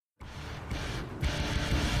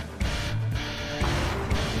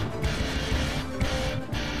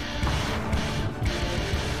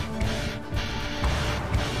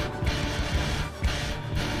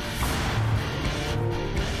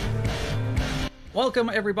Welcome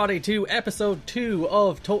everybody to episode 2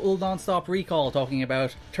 of Total Nonstop Recall, talking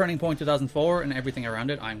about Turning Point 2004 and everything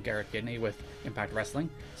around it. I'm Garrett Kidney with Impact Wrestling,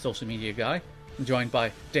 social media guy. I'm joined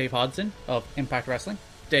by Dave Hodson of Impact Wrestling.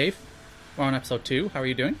 Dave, we're on episode 2. How are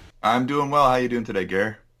you doing? I'm doing well. How are you doing today,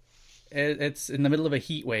 Garrett? It's in the middle of a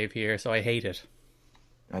heat wave here, so I hate it.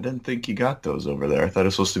 I didn't think you got those over there. I thought it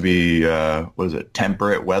was supposed to be,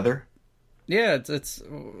 temperate weather? Yeah, it's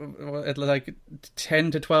like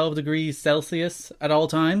 10 to 12 degrees Celsius at all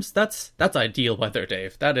times. That's ideal weather,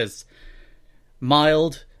 Dave. That is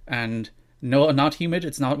mild and not humid.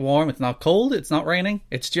 It's not warm. It's not cold. It's not raining.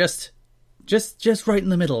 It's just right in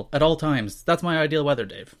the middle at all times. That's my ideal weather,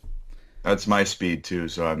 Dave. That's my speed too,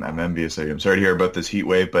 so I'm envious of you. I'm sorry to hear about this heat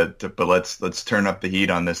wave, but let's turn up the heat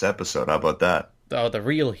on this episode. How about that? Oh, the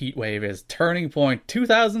real heat wave is Turning Point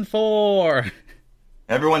 2004.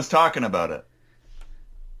 Everyone's talking about it.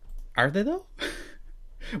 Are they though?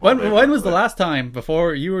 When was the last time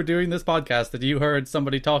before you were doing this podcast that you heard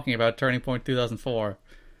somebody talking about Turning Point 2004?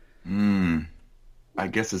 I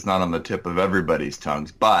guess it's not on the tip of everybody's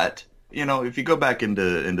tongues, but you know, if you go back into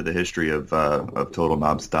the history of Total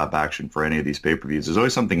Nonstop Action for any of these pay-per-views, there's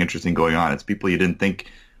always something interesting going on. It's people you didn't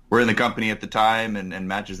think were in the company at the time, and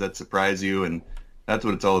matches that surprise you, and that's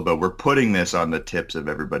what it's all about. We're putting this on the tips of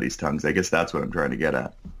everybody's tongues. I guess that's what I'm trying to get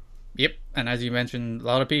at. Yep, and as you mentioned, a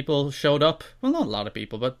lot of people showed up. Well, not a lot of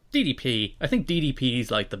people, but DDP. I think DDP's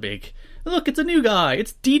like the big... Look, it's a new guy.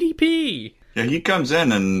 It's DDP. Yeah, he comes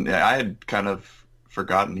in, and I had kind of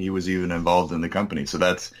forgotten he was even involved in the company. So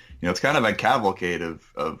that's, you know, it's kind of a cavalcade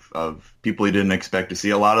of people you didn't expect to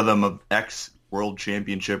see. A lot of them of ex-World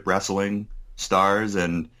Championship Wrestling stars,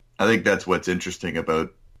 and I think that's what's interesting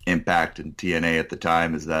about Impact and TNA at the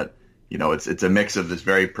time, is that, you know, it's a mix of this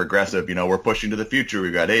very progressive, you know, we're pushing to the future.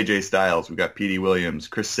 We've got AJ Styles, we've got Petey Williams,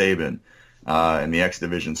 Chris Sabin, and the X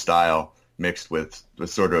Division style mixed with the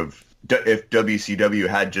sort of, if WCW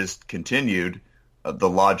had just continued, the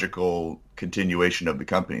logical continuation of the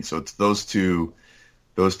company. So it's those two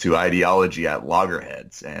ideology at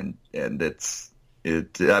loggerheads, and it's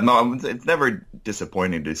never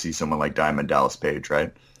disappointing to see someone like Diamond Dallas Page,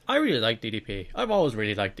 right? I really like DDP. I've always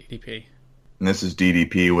really liked DDP. And this is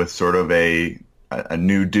DDP with sort of a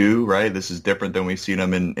new do, right? This is different than we've seen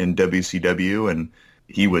him in WCW, and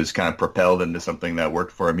he was kind of propelled into something that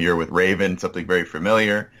worked for him here with Raven, something very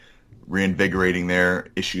familiar, reinvigorating their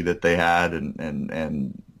issue that they had,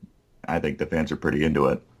 and I think the fans are pretty into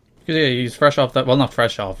it. Yeah, he's fresh off that, well, not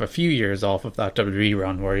fresh off, a few years off of that WWE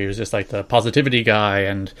run where he was just like the positivity guy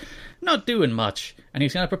and not doing much. And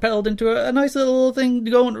he's kind of propelled into a nice little thing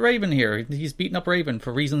going to Raven here. He's beating up Raven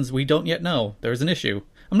for reasons we don't yet know. There's an issue.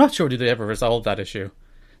 I'm not sure, did they ever resolve that issue?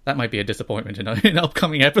 That might be a disappointment in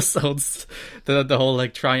upcoming episodes. The whole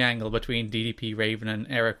like triangle between DDP, Raven, and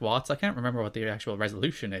Eric Watts. I can't remember what the actual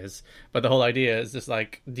resolution is, but the whole idea is just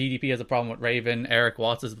like DDP has a problem with Raven, Eric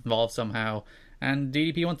Watts is involved somehow, and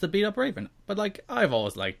DDP wants to beat up Raven. But like, I've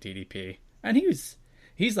always liked DDP, and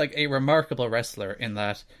he's like a remarkable wrestler in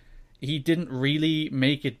that he didn't really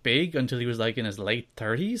make it big until he was like in his late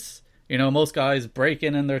 30s. You know, most guys break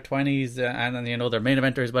in their 20s and then, you know, they're main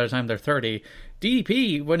eventers by the time they're 30.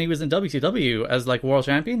 DDP, when he was in WCW as like world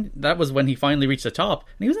champion, that was when he finally reached the top.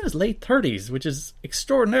 And he was in his late 30s, which is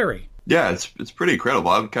extraordinary. Yeah, it's pretty incredible.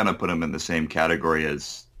 I would kind of put him in the same category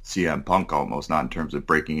as CM Punk almost, not in terms of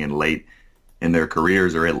breaking in late in their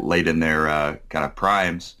careers or late in their kind of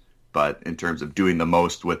primes, but in terms of doing the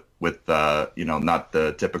most with you know, not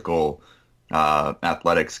the typical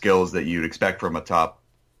athletic skills that you'd expect from a top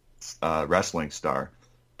wrestling star,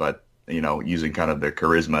 but, you know, using kind of their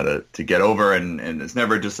charisma to get over, and it's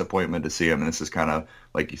never a disappointment to see him. And this is kind of,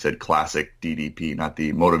 like you said, classic DDP, not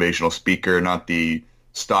the motivational speaker, not the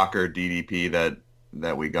stalker DDP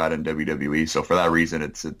that we got in WWE. So for that reason,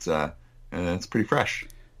 it's pretty fresh.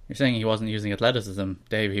 You're saying he wasn't using athleticism,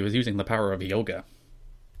 Dave. He was using the power of yoga.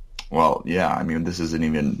 Well, yeah, I mean, this isn't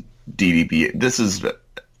even DDP. This is,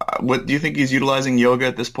 what do you think he's utilizing yoga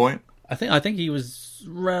at this point? I think he was.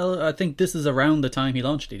 I think this is around the time he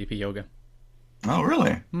launched DDP Yoga. Oh,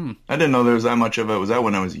 really? I didn't know there was that much of it. Was that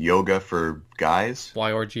when it was yoga for guys?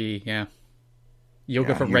 YRG, yeah.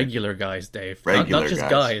 Yoga for regular guys, Dave. Regular not just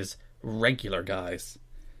guys. Regular guys.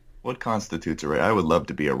 What constitutes I would love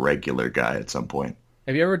to be a regular guy at some point.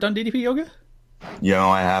 Have you ever done DDP Yoga? You know,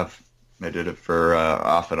 I have. I did it for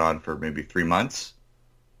off and on for maybe 3 months.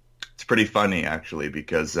 It's pretty funny, actually,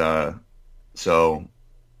 because so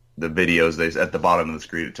the videos, at the bottom of the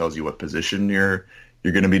screen, it tells you what position you're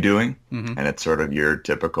going to be doing, and it's sort of your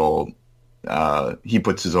typical. He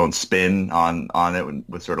puts his own spin on it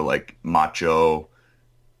with sort of like macho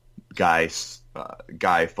guy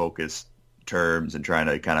focused terms and trying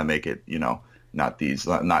to kind of make it, not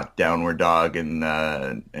downward dog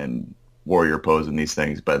and warrior pose and these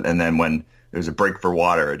things. And then when there's a break for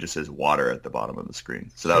water, it just says water at the bottom of the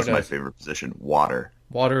screen. So that was my favorite position, water.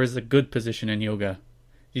 Water is a good position in yoga.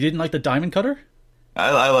 You didn't like the diamond cutter?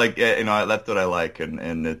 I like, that's what I like.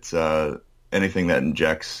 And it's anything that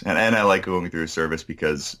injects. And I like going through a service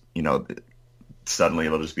because, suddenly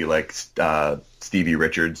it'll just be like Stevie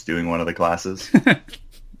Richards doing one of the classes.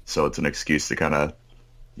 So it's an excuse to kind of,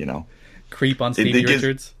 creep on Stevie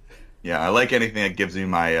Richards. Yeah, I like anything that gives me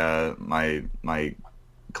my my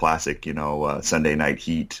classic, Sunday night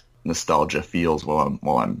heat nostalgia feels while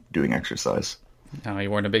I'm doing exercise. Now, you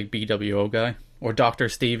weren't a big BWO guy? Or Dr.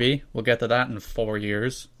 Stevie? We'll get to that in 4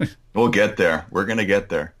 years. We'll get there. We're going to get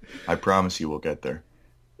there. I promise you we'll get there.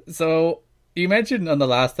 So, you mentioned on the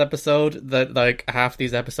last episode that, like, half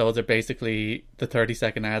these episodes are basically the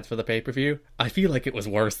 30-second ads for the pay-per-view. I feel like it was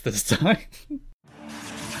worse this time.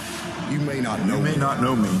 You may not know me,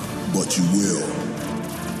 but you will.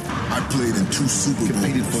 I played in 2 Super Bowls.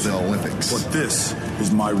 Competed for the Olympics. But this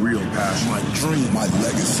is my real passion, my dream, my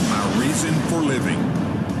legacy, my reason for living.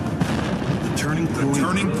 The turning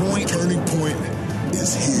point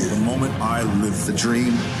is here. The moment I live the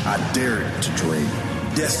dream, I dared to dream.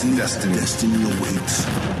 Destiny awaits.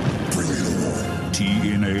 Bring it on.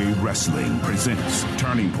 TNA Wrestling presents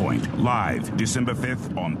Turning Point live December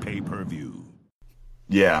 5th on pay-per-view.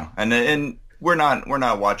 Yeah, and we're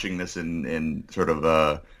not watching this in sort of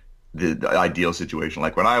the ideal situation.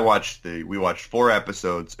 Like when we watched 4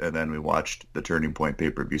 episodes and then we watched the Turning Point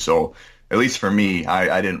pay-per-view. So at least for me,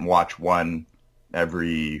 I didn't watch one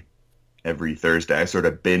every Thursday. I sort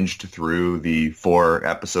of binged through the 4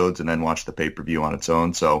 episodes and then watched the pay-per-view on its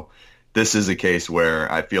own. So this is a case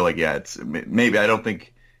where I feel like, it's maybe I don't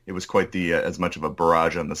think it was quite the as much of a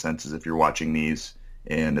barrage on the sense as if you're watching these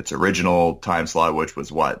in its original time slot, which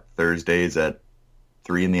was Thursdays at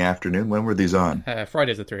 3 in the afternoon. When were these on?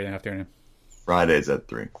 Fridays at 3 in the afternoon. Fridays at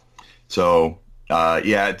 3. So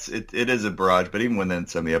it is a barrage. But even within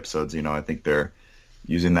some of the episodes, I think they're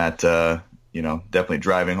using that. Definitely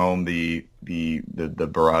driving home the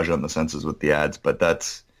barrage on the senses with the ads. But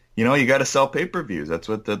that's you got to sell pay-per-views. That's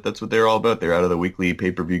what they're all about. They're out of the weekly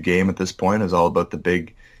pay-per-view game at this point. It's all about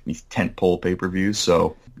these tentpole pay-per-views.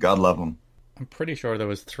 So God love them. I'm pretty sure there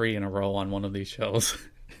was 3 in a row on one of these shows.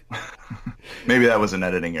 Maybe that was an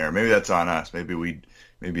editing error. Maybe that's on us. Maybe we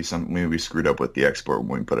screwed up with the export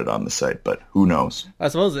when we put it on the site. But who knows? I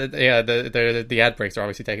suppose the ad breaks are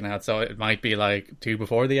obviously taken out, so it might be like 2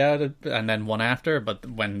 before the ad and then 1 after. But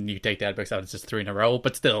when you take the ad breaks out, it's just 3 in a row.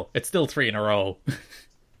 But still, it's still 3 in a row.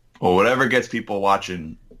 Well, whatever gets people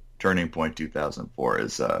watching Turning Point 2004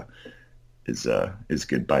 is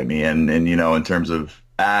good by me. And in terms of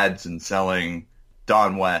ads and selling,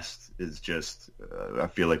 Don West is just I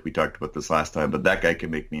feel like we talked about this last time, but that guy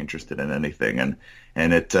can make me interested in anything, and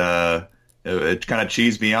it kind of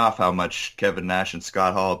cheesed me off how much Kevin Nash and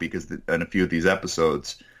Scott Hall, because in a few of these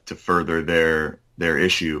episodes to further their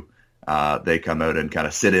issue, they come out and kind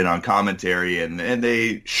of sit in on commentary and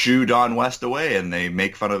they shoo Don West away and they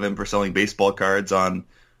make fun of him for selling baseball cards on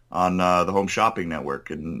the Home Shopping Network,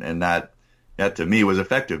 and that to me was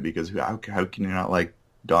effective, because how can you not like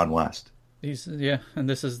Don West? And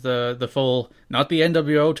this is the full, not the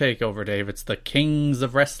NWO takeover, Dave. It's the Kings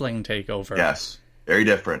of Wrestling takeover. Yes, very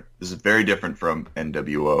different. This is very different from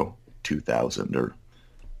NWO 2000 or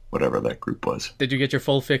whatever that group was. Did you get your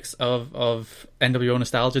full fix of NWO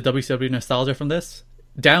nostalgia, WCW nostalgia from this?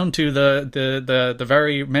 Down to the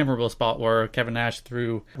very memorable spot where Kevin Nash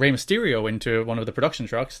threw Rey Mysterio into one of the production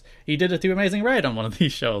trucks. He did it to Amazing Red on one of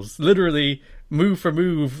these shows. Literally, move for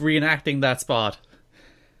move, reenacting that spot.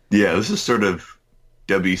 Yeah, this is sort of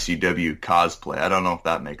WCW cosplay. I don't know if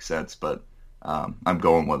that makes sense, but I'm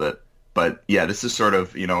going with it. But yeah, this is sort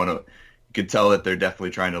of, you could tell that they're definitely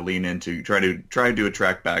trying to lean into, trying to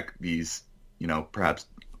attract back these, perhaps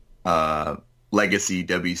legacy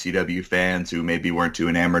WCW fans who maybe weren't too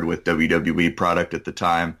enamored with WWE product at the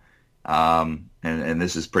time. And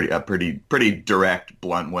this is a pretty direct,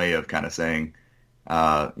 blunt way of kind of saying,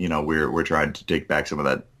 we're trying to take back some of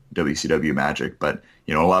that WCW magic. But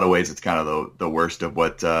in a lot of ways, it's kind of the worst of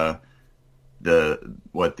what the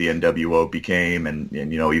NWO became, and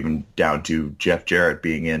even down to Jeff Jarrett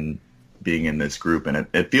being in this group, and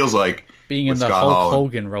it feels like being in the Hulk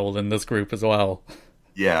Hogan role in this group as well.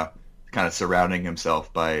 Yeah, kind of surrounding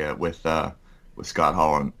himself by with Scott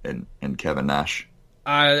Hall and Kevin Nash.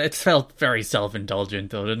 It felt very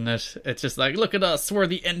self-indulgent, though, didn't it? It's just like, look at us, we're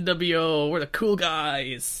the NWO, we're the cool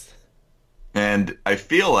guys. And I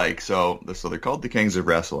feel like, so they're called the Kings of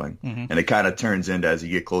Wrestling, and it kind of turns into, as you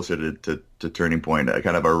get closer to Turning Point, a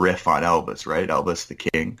kind of a riff on Elvis, right? Elvis the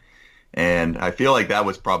King. And I feel like that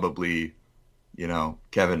was probably,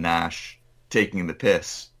 Kevin Nash taking the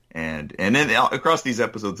piss. And then across these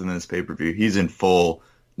episodes in this pay-per-view, he's in full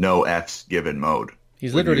no F's given mode.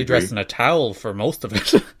 He's literally dressed in a towel for most of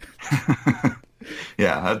it.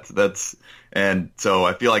 Yeah, that's, and so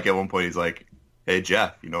I feel like at one point he's like, hey,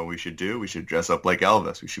 Jeff, what we should do? We should dress up like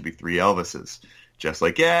Elvis. We should be 3 Elvises. Jeff's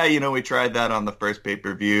like, yeah, we tried that on the first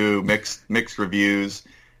pay-per-view, mixed reviews,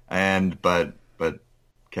 but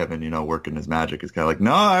Kevin, working his magic is kind of like,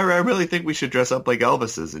 no, I really think we should dress up like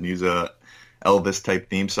Elvises and use a Elvis-type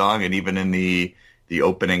theme song. And even in the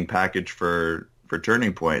opening package for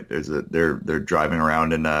Turning Point, they're driving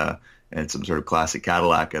around in some sort of classic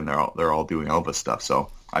Cadillac, and they're all doing Elvis stuff. So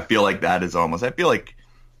I feel like that is almost, I feel like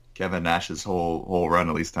Kevin Nash's whole run,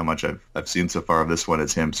 at least how much I've seen so far of this one,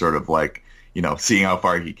 is him sort of like, seeing how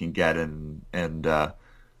far he can get and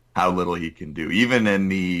how little he can do. Even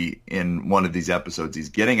in one of these episodes, he's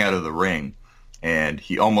getting out of the ring and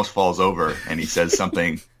he almost falls over and he says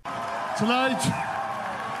something. Tonight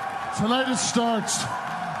it starts.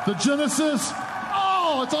 The Genesis,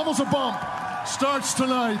 it's almost a bump, starts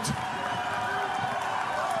tonight.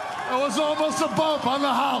 It was almost a bump on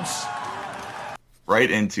the house. Right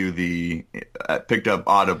into the picked up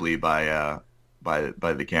audibly by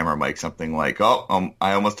the camera mic, something like, I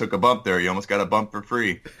almost took a bump there. You almost got a bump for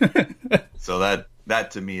free. So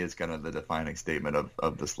that to me is kind of the defining statement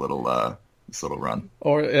of this little run.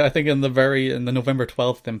 Or I think in the November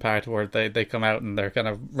 12th Impact, where they come out and they're kind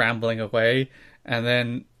of rambling away, and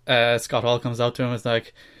then Scott Hall comes out to him and is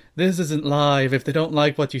like, this isn't live. If they don't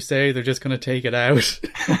like what you say, they're just going to take it out.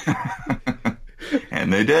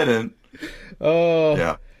 And they didn't. Oh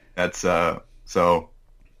yeah, that's so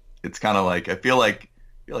it's kind of like I feel like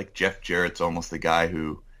Jeff Jarrett's almost the guy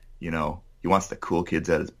who he wants the cool kids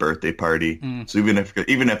at his birthday party. So even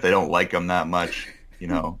if they don't like him that much,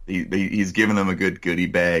 he's giving them a good goodie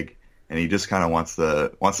bag, and he just kind of wants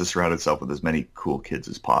to surround himself with as many cool kids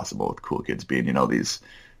as possible. With cool kids being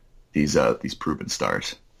these proven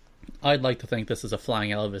stars. I'd like to think this is a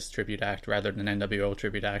Flying Elvis tribute act rather than an NWO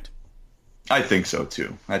tribute act. I think so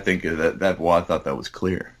too. I think I thought that was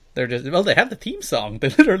clear. They're they have the theme song. They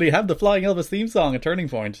literally have the Flying Elvis theme song at Turning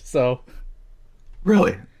Point. So,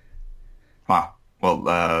 really, wow.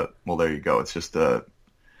 Well, there you go. It's just a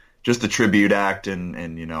tribute act, and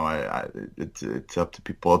it's up to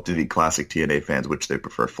people, up to the classic TNA fans, which they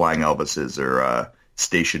prefer, Flying Elvises or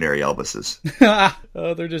stationary Elvises.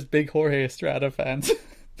 They're just big Jorge Estrada fans.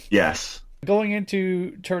 Yes. Going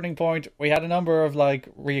into Turning Point, we had a number of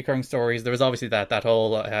reoccurring stories. There was obviously that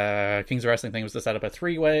whole Kings of Wrestling thing was to set up a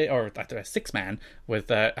 3-way or a 6-man with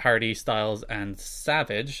Hardy, Styles, and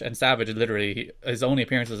Savage. And Savage, literally, his only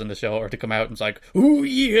appearances in the show are to come out and it's like, "Ooh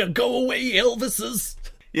yeah, go away, Elvises."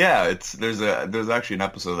 Yeah, there's actually an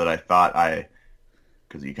episode that I thought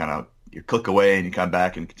because you click away and you come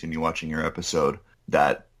back and continue watching your episode,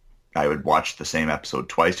 that I would watch the same episode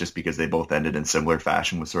twice just because they both ended in similar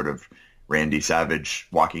fashion with sort of Randy Savage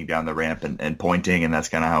walking down the ramp and pointing, and that's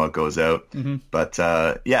kind of how it goes out. Mm-hmm. But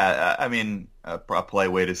I mean, a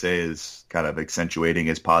polite way to say is kind of accentuating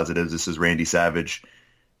his positives. This is Randy Savage,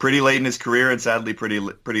 pretty late in his career, and sadly pretty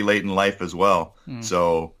late in life as well.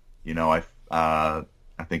 So I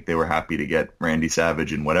think they were happy to get Randy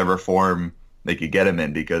Savage in whatever form they could get him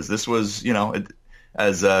in, because this was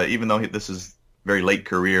even though this is very late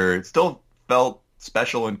career, it still felt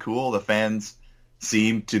special and cool. The fans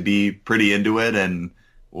seemed to be pretty into it, and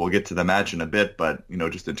we'll get to the match in a bit, but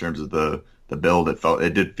just in terms of the build,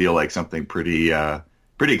 it did feel like something pretty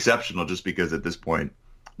exceptional, just because at this point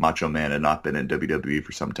Macho Man had not been in WWE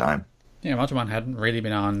for some time. Yeah, Macho Man hadn't really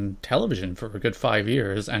been on television for a good 5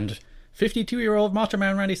 years, and 52-year-old Macho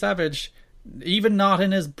Man Randy Savage, even not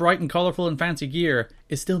in his bright and colorful and fancy gear,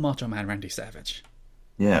 is still Macho Man Randy Savage.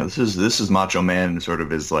 Yeah, this is Macho Man, sort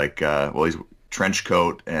of his he's trench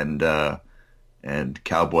coat and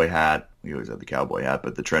cowboy hat. We always have the cowboy hat,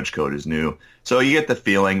 but the trench coat is new. So you get the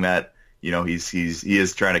feeling that he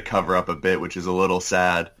is trying to cover up a bit, which is a little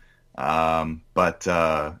sad. But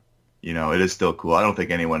it is still cool. I don't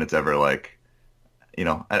think anyone has ever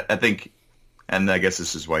I think, and I guess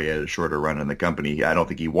this is why he had a shorter run in the company. I don't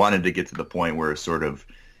think he wanted to get to the point where it's sort of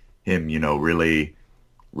him, really,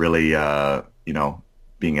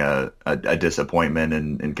 being a disappointment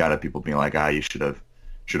and kind of people being like, you should have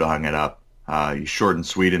hung it up. He's short and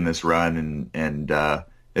sweet in this run, and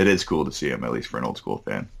it is cool to see him, at least for an old school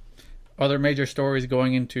fan. Other major stories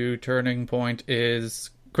going into Turning Point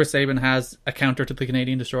is Chris Sabin has a counter to the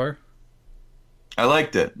Canadian Destroyer. I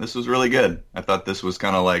liked it. This was really good. I thought this was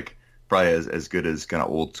kind of like probably as good as kind of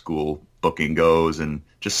old school booking goes, and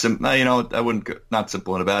just I wouldn't not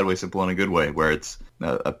simple in a bad way, simple in a good way, where it's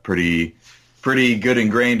a pretty good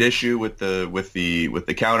ingrained issue with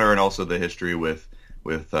the counter, and also the history with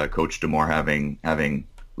Coach D'Amore having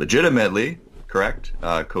legitimately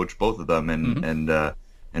coached both of them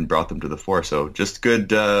and brought them to the fore. So just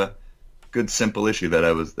good simple issue that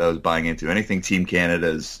I was buying into. Anything Team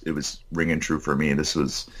Canada, it was ringing true for me. This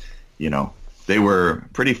was, they were a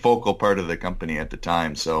pretty focal part of the company at the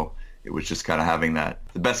time, so it was just kind of having the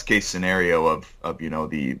best case scenario of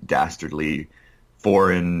the dastardly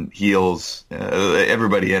foreign heels.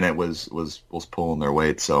 Everybody in it was pulling their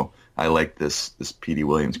weight. So I like this Petey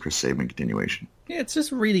Williams, Chris Sabin continuation. Yeah, it's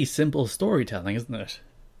just really simple storytelling, isn't it?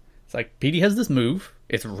 It's like Petey has this move.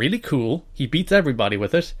 It's really cool. He beats everybody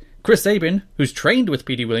with it. Chris Sabin, who's trained with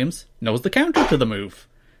Petey Williams, knows the counter to the move.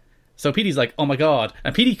 So Petey's like, oh my god.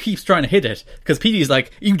 And Petey keeps trying to hit it, because Petey's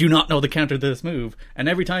like, you do not know the counter to this move. And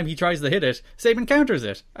every time he tries to hit it, Sabin counters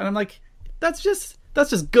it. And I'm like, that's just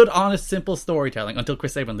good, honest, simple storytelling, until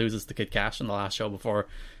Chris Sabin loses to Kid Cash in the last show before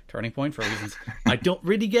Turning Point for reasons I don't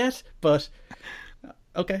really get, but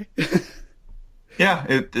okay. Yeah,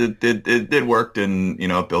 it worked, and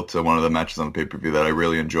it built to one of the matches on the pay-per-view that I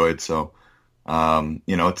really enjoyed. So,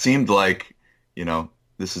 it seemed like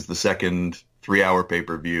this is the second 3-hour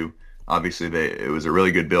pay-per-view. Obviously, it was a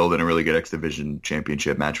really good build and a really good X Division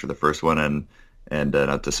Championship match for the first one, and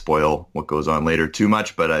not to spoil what goes on later too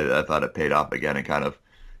much, but I thought it paid off again and kind of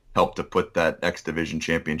helped to put that X Division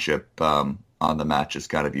Championship on the match, as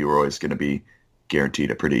kind of you were always going to be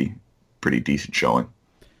guaranteed a pretty decent showing.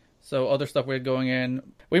 So other stuff we had going in.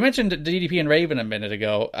 We mentioned DDP and Raven a minute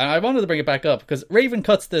ago, and I wanted to bring it back up because Raven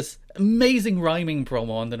cuts this amazing rhyming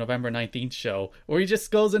promo on the November 19th show where he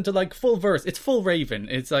just goes into like full verse. It's full Raven.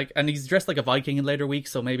 It's like, and he's dressed like a Viking in later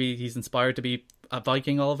weeks, so maybe he's inspired to be a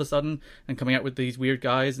Viking all of a sudden and coming out with these weird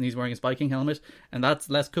guys, and he's wearing his Viking helmet, and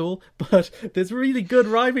that's less cool. But there's really good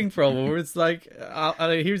rhyming promo where it's like,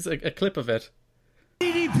 here's a clip of it.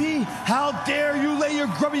 DDP, how dare you lay your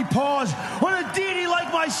grubby paws on a deity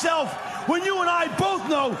like myself, when you and I both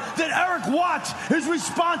know that Eric Watts is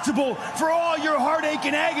responsible for all your heartache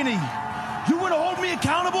and agony. You want to hold me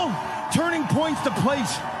accountable? Turning Point's the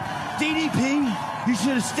place. DDP, you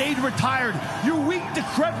should have stayed retired. You're weak,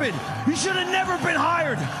 decrepit. You should have never been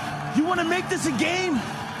hired. You want to make this a game?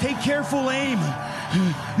 Take careful aim.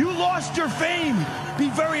 You lost your fame. Be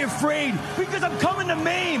very afraid, because I'm coming to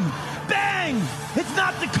maim. Bang! It's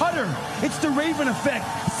not the cutter, it's the Raven effect.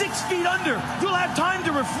 6 feet under, you'll have time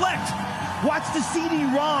to reflect. Watch the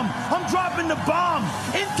CD-ROM, I'm dropping the bomb.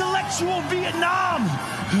 Intellectual Vietnam.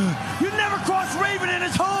 You never cross Raven in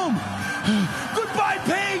his home. Goodbye,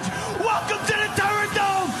 Paige. Welcome to the Terror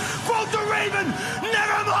Dome. Quote the Raven,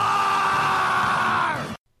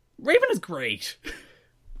 nevermore! Raven is great.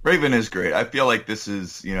 Raven is great. I feel like this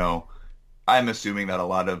is, I'm assuming that a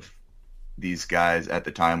lot of these guys at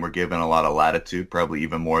the time were given a lot of latitude, probably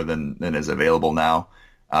even more than is available now.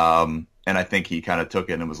 And I think he kind of took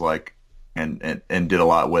it and was like, and did a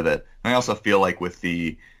lot with it. And I also feel like with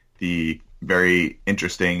the very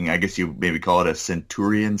interesting, I guess you maybe call it a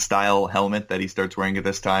Centurion style helmet that he starts wearing at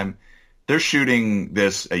this time, they're shooting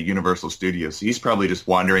this at Universal Studios. So he's probably just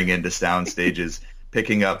wandering into sound stages,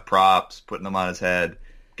 picking up props, putting them on his head,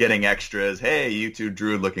 getting extras. Hey, you two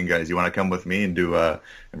druid-looking guys, you want to come with me and do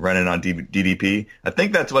running on DDP? I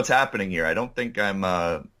think that's what's happening here. I don't think I'm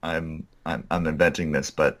inventing this,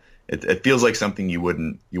 but it feels like something you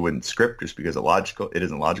wouldn't script just because it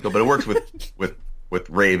isn't logical. But it works with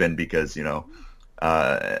Raven because Raven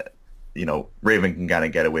can kind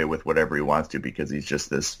of get away with whatever he wants to because he's just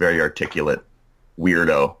this very articulate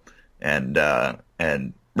weirdo,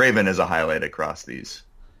 and Raven is a highlight across these.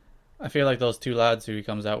 I feel like those two lads who he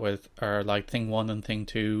comes out with are like Thing 1 and Thing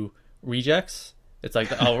 2 rejects. It's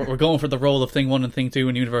like, oh, we're going for the role of Thing 1 and Thing 2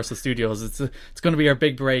 in Universal Studios. It's going to be our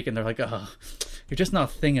big break. And they're like, oh, you're just not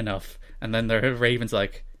Thing enough. And then Raven's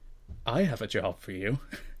like, I have a job for you.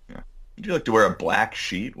 Yeah. Would you like to wear a black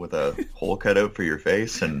sheet with a hole cut out for your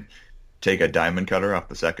face and take a diamond cutter off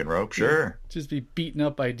the second rope? Sure. Just be beaten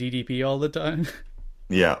up by DDP all the time.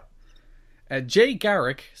 Yeah. Jay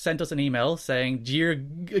Garrick sent us an email saying Dear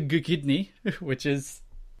Kidney, which is,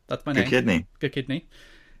 that's my name. Good Kidney.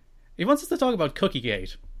 He wants us to talk about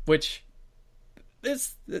Cookiegate, which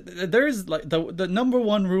there's like the number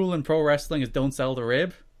one rule in pro wrestling is don't sell the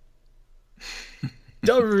rib.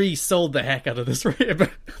 WWE sold the heck out of this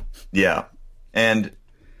rib. Yeah. And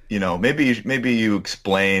maybe you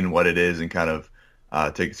explain what it is and kind of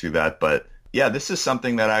take us through that, but yeah, this is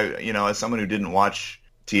something that I, as someone who didn't watch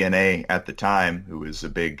TNA at the time, who was a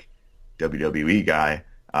big WWE guy,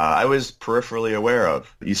 I was peripherally aware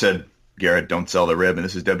of. You said, Garrett, don't sell the rib, and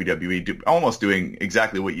this is WWE almost doing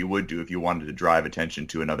exactly what you would do if you wanted to drive attention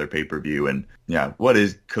to another pay-per-view. And yeah, what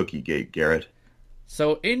is Cookiegate, Garrett?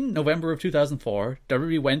 So in November of 2004,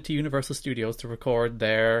 WWE went to Universal Studios to record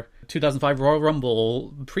their 2005 Royal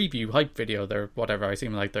Rumble preview hype video, their whatever, I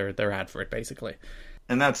seem like their ad for it, basically.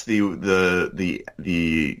 And that's that's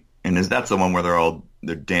the one where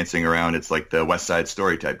they're dancing around. It's like the West Side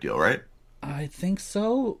Story type deal, right? I think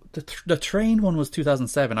so. The train one was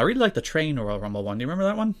 2007. I really like the train Royal Rumble one. Do you remember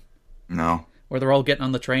that one? No. Where they're all getting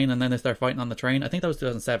on the train and then they start fighting on the train. I think that was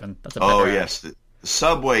 2007. That's a better ad. Yes, the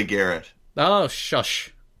subway, Garrett. Oh,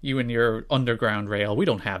 shush. You and your underground rail. We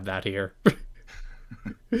don't have that here.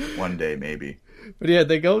 One day, maybe. But yeah,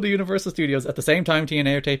 they go to Universal Studios at the same time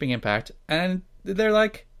TNA are taping Impact, and they're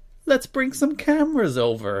like, let's bring some cameras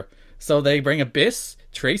over. So they bring Abyss,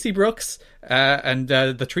 Tracy Brooks, and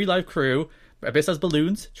the Tree Live crew. Abyss has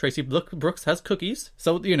balloons, Tracy Brooks has cookies.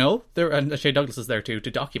 So, and Shea Douglas is there too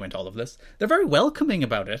to document all of this. They're very welcoming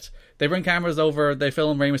about it. They bring cameras over, they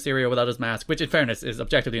film Rey Mysterio without his mask, which in fairness is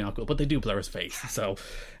objectively not cool, but they do blur his face, so...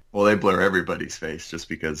 Well, they blur everybody's face just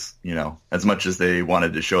because, as much as they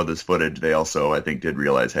wanted to show this footage, they also, I think, did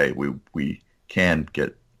realize, hey, we can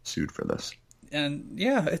get sued for this. And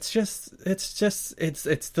yeah, it's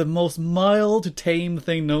the most mild, tame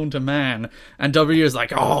thing known to man. And W is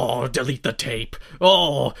like, oh, delete the tape.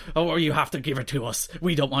 Oh, you have to give it to us.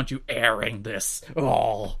 We don't want you airing this.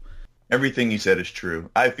 Oh. Everything you said is true.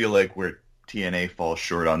 I feel like where TNA falls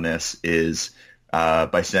short on this is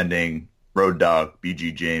by sending Road Dogg,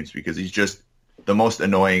 BG James, because he's just the most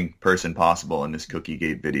annoying person possible in this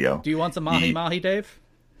Cookiegate video. Do you want some Mahi Mahi, Dave?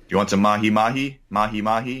 Do you want some Mahi Mahi? Mahi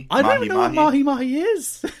Mahi? I don't even know what Mahi Mahi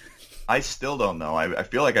is. I still don't know. I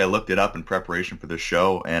feel like I looked it up in preparation for the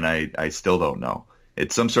show, and I still don't know.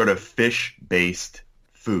 It's some sort of fish-based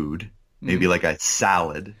food, maybe like a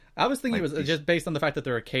salad. I was thinking it was just based on the fact that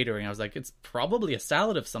they're catering. I was like, it's probably a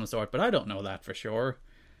salad of some sort, but I don't know that for sure.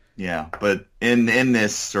 Yeah, but in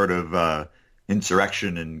this sort of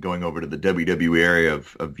insurrection and going over to the WWE area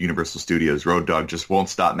of Universal Studios, Road Dogg just won't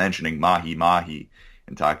stop mentioning Mahi Mahi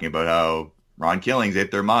and talking about how Ron Killings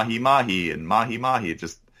ate their Mahi Mahi and Mahi Mahi. It's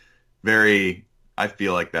just very, I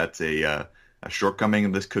feel like that's a shortcoming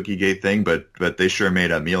of this Cookiegate thing, but they sure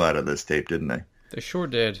made a meal out of this tape, didn't they? They sure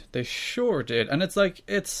did. And it's like,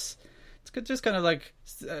 it's just kind of like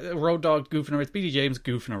Road Dogg goofing around. It's BG James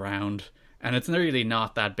goofing around. And it's really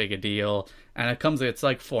not that big a deal. And it's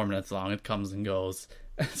like 4 minutes long. It comes and goes.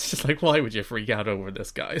 It's just like, why would you freak out over this,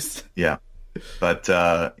 guys? Yeah. But,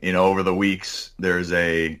 over the weeks,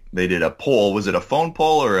 they did a poll. Was it a phone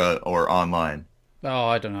poll or online? Oh,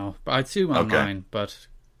 I don't know. I assume online, but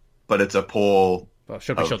it's a poll. Well,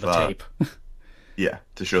 should we show the tape? Yeah,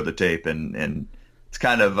 to show the tape. And it's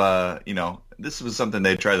kind of, this was something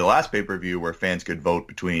they tried the last pay-per-view where fans could vote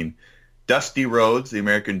between Dusty Rhodes, the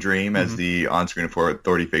American Dream, as the on-screen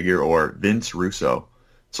authority figure, or Vince Russo.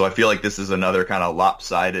 So I feel like this is another kind of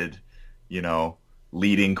lopsided,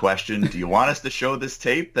 leading question. Do you want us to show this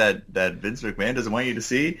tape that Vince McMahon doesn't want you to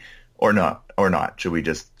see, or not?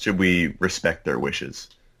 Should we respect their wishes?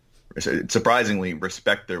 Surprisingly,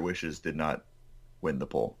 respect their wishes did not win the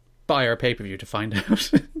poll. Buy our pay-per-view to find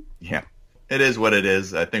out. Yeah, it is what it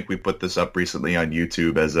is. I think we put this up recently on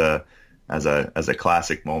YouTube as a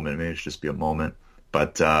classic moment. Maybe it should just be a moment.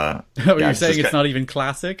 But you're saying it's not even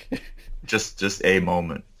classic? just a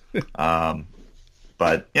moment.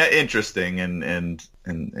 But yeah, interesting and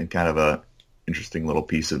kind of a interesting little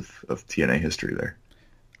piece of TNA history there.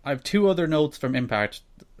 I have two other notes from Impact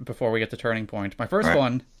before we get to Turning Point. My first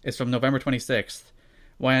one is from November 26th,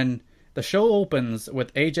 when the show opens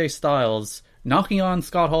with AJ Styles knocking on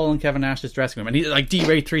Scott Hall and Kevin Nash's dressing room, and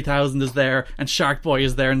D-Ray 3000 is there, and Shark Boy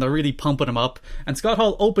is there, and they're really pumping him up, and Scott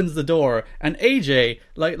Hall opens the door, and AJ,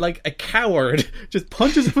 like a coward, just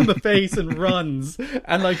punches him in the face and runs,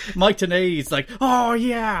 and Mike Tenay's like, oh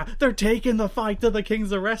yeah, they're taking the fight to the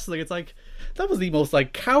Kings of Wrestling. It's like, that was the most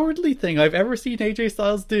cowardly thing I've ever seen AJ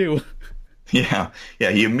Styles do. Yeah,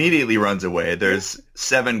 he immediately runs away. There's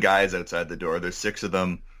 7 guys outside the door. There's 6 of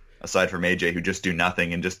them, aside from AJ, who just do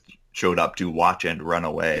nothing and just showed up to watch and run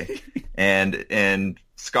away. and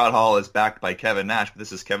Scott Hall is backed by Kevin Nash, but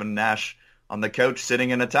this is Kevin Nash on the couch sitting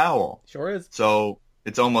in a towel. Sure is. So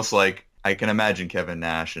it's almost like I can imagine Kevin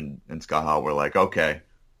Nash and Scott Hall were like, okay,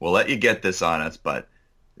 we'll let you get this on us, but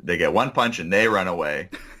they get one punch and they run away.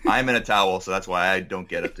 I'm in a towel, so that's why I don't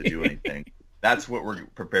get up to do anything. That's what we're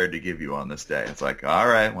prepared to give you on this day. It's like, all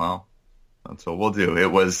right, well, that's what we'll do.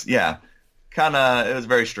 It was, it was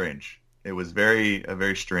very strange. It was a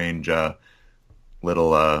very strange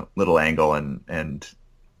little angle, and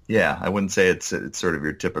yeah, I wouldn't say it's sort of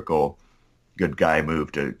your typical good guy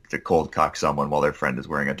move to cold cock someone while their friend is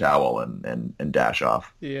wearing a towel and dash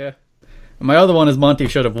off. Yeah. And my other one is Monty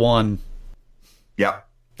should have won. Yeah.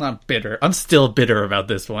 I'm bitter. I'm still bitter about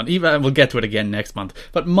this one. Even we'll get to it again next month.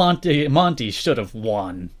 But Monty should have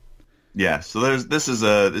won. Yeah. So this is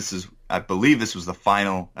I believe this was the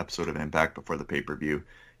final episode of Impact before the pay-per-view.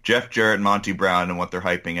 Jeff Jarrett and Monty Brown, and what they're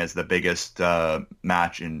hyping as the biggest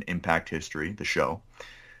match in Impact history, the show,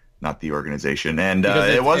 not the organization. And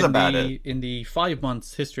it was about it. In the 5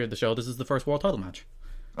 months history of the show, this is the first world title match.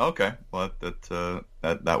 Okay, well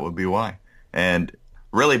that would be why. And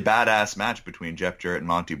really badass match between Jeff Jarrett and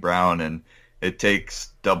Monty Brown, and it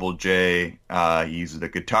takes Double J. He uses a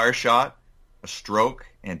guitar shot, a stroke,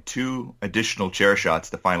 and 2 additional chair shots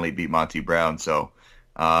to finally beat Monty Brown. So,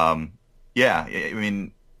 yeah, I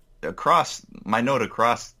mean, across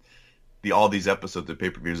all these episodes of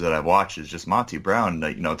pay-per-views that I've watched is just Monty Brown.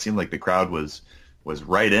 It seemed like the crowd was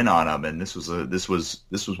right in on him, and this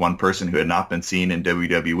was one person who had not been seen in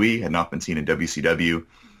WWE, had not been seen in WCW,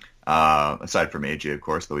 aside from AJ, of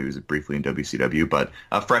course, though he was briefly in WCW, but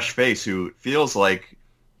a fresh face who feels like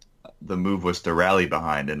the move was to rally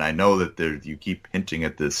behind. And I know that you keep hinting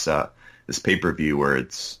at this pay-per-view where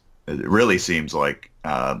it really seems like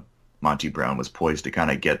Monty Brown was poised to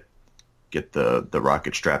kind of get the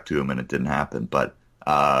rocket strapped to him, and it didn't happen. But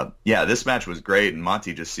yeah, this match was great, and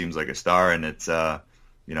Monty just seems like a star, and it's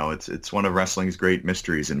it's one of wrestling's great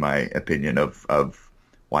mysteries, in my opinion, of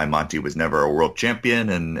why Monty was never a world champion,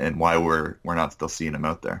 and why we're not still seeing him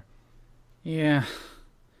out there. Yeah,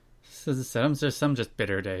 as I said, I'm just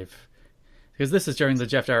bitter, Dave, because this is during the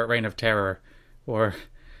Jeff Jarrett reign of terror, where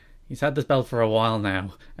he's had this belt for a while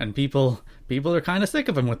now, and people are kind of sick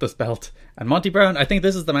of him with this belt. And Monty Brown, I think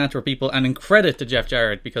this is the match where people, and in credit to Jeff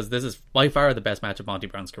Jarrett, because this is by far the best match of Monty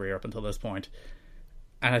Brown's career up until this point.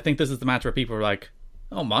 And I think this is the match where people are like,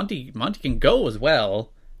 oh, Monty can go as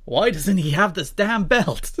well. Why doesn't he have this damn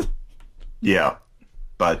belt? Yeah,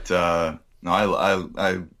 but no,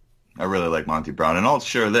 I really like Monty Brown, and I'll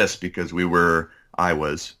share this because I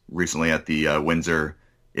was recently at the Windsor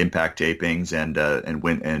Impact tapings, and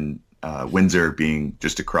Windsor being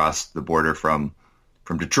just across the border from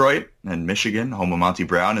Detroit and Michigan, home of Monty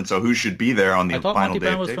Brown, and so who should be there on the final day? I thought Monty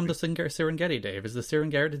Brown was from the Serengeti, Dave. Is the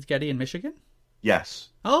Serengeti in Michigan? Yes.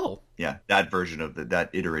 Oh. Yeah, that version of that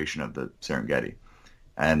iteration of the Serengeti.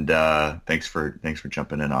 And thanks for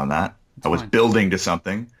jumping in on that. I was building to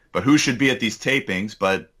something, but who should be at these tapings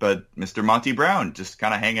but Mr. Monty Brown, just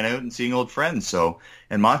kind of hanging out and seeing old friends.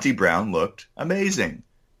 And Monty Brown looked amazing.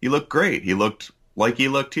 He looked great. He looked like he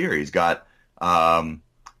looked here. He's got kind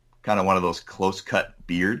of one of those close-cut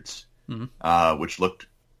beards, which looked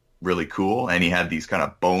really cool. And he had these kind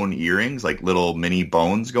of bone earrings, like little mini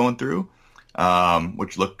bones going through,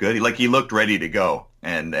 which looked good. He looked ready to go.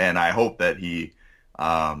 And I hope that he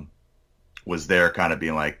was there kind of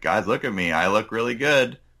being like, guys, look at me. I look really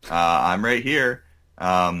good. I'm right here.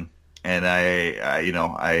 And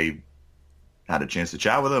I had a chance to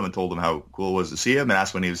chat with him and told him how cool it was to see him, and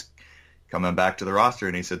asked when he was coming back to the roster,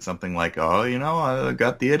 and he said something like, oh, I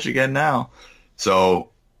got the itch again now.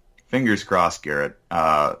 So fingers crossed, Garrett,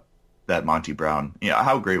 that Monty Brown,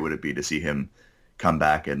 how great would it be to see him come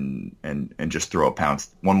back and just throw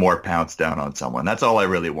one more pounce down on someone? That's all I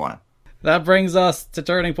really want. That brings us to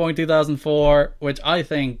Turning Point 2004, which I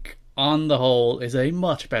think, on the whole, is a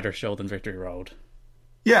much better show than Victory Road.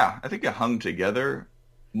 Yeah, I think it hung together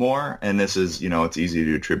more, and this is, it's easy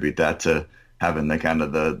to attribute that to having the kind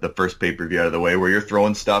of the first pay-per-view out of the way, where you're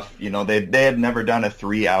throwing stuff, they had never done a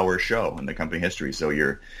 3-hour show in the company history, so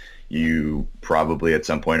you probably at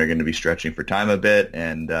some point are going to be stretching for time a bit,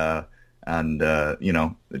 and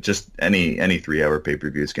just any 3-hour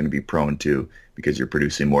pay-per-view is going to be prone to, because you're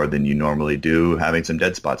producing more than you normally do, having some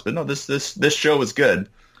dead spots. But no, this show was good,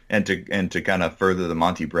 and to kind of further the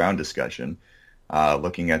Monty Brown discussion,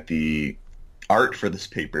 looking at the art for this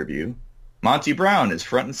pay-per-view, Monty Brown is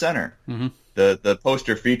front and center. Mm-hmm. The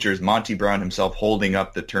poster features Monty Brown himself holding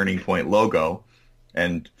up the Turning Point logo,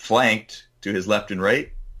 and flanked to his left and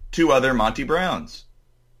right 2 other Monty Browns.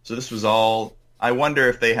 So this was all. I wonder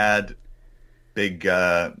if they had big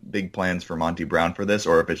plans for Monty Brown for this,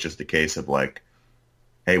 or if it's just a case of like,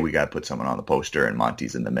 hey, we got to put someone on the poster and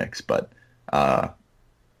Monty's in the mix. But I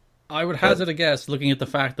would hazard a guess, looking at the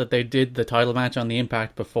fact that they did the title match on the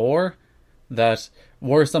Impact before, that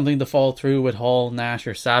were something to fall through with Hall, Nash,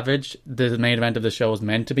 or Savage, the main event of the show was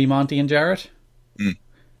meant to be Monty and Jarrett.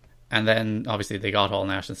 And then, obviously, they got Hall,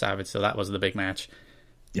 Nash, and Savage, so that was the big match.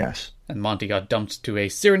 Yes. And Monty got dumped to a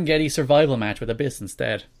Serengeti survival match with Abyss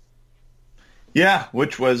instead. Yeah,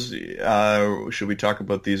 which was, should we talk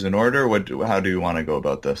about these in order? How do you want to go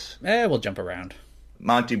about this? We'll jump around.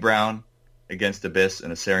 Monty Brown against Abyss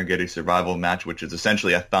in a Serengeti survival match, which is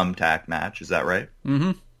essentially a thumbtack match. Is that right?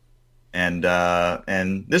 Mm-hmm.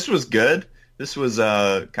 And this was good. This was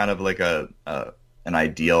kind of like an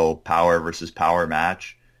ideal power versus power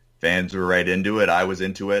match. Fans were right into it. I was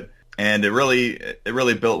into it. And it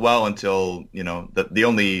really built well until, you know, the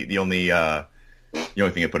only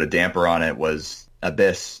thing that put a damper on it was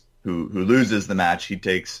Abyss, who loses the match. He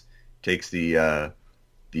takes the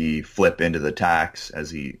flip into the tacks as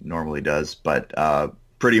he normally does, but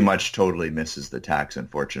pretty much totally misses the tacks,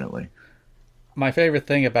 unfortunately. My favorite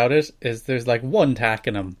thing about it is there's like one tack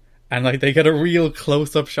in him, and like they get a real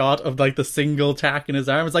close-up shot of like the single tack in his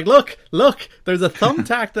arm. It's like, look, there's a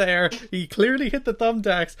thumbtack there. He clearly hit the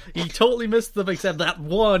thumbtacks. He totally missed them except that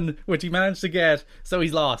one, which he managed to get, so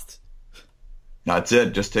he's lost. That's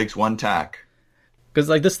it. Just takes one tack. Because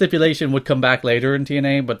like this stipulation would come back later in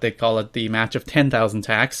TNA, but they call it the match of 10,000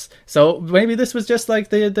 tacks. So maybe this was just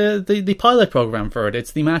like the pilot program for it.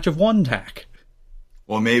 It's the match of one tack.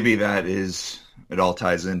 Well, maybe it all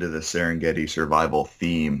ties into the Serengeti survival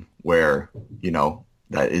theme, where, you know,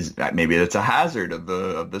 maybe it's a hazard of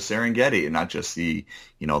the Serengeti, and not just the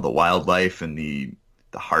wildlife and the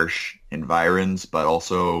harsh environs, but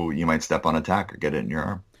also you might step on a tack or get it in your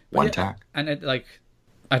arm. One tack. And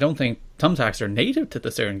I don't think thumbtacks are native to the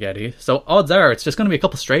Serengeti, so odds are it's just going to be a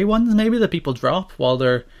couple stray ones maybe that people drop while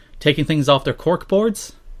they're taking things off their cork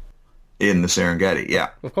boards. In the Serengeti, yeah.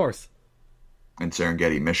 Of course. In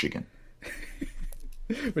Serengeti, Michigan.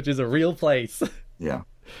 Which is a real place. Yeah.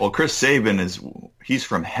 Well, Chris Sabin he's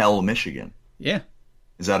from Hell, Michigan. Yeah.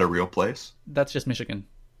 Is that a real place? That's just Michigan.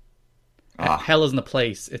 Hell isn't a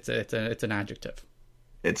place, it's an adjective.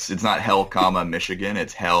 It's not Hell, comma, Michigan.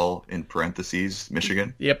 It's Hell in parentheses,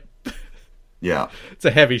 Michigan. Yep. Yeah. It's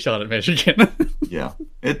a heavy shot at Michigan. Yeah.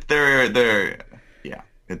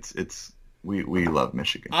 We love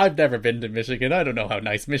Michigan. I've never been to Michigan. I don't know how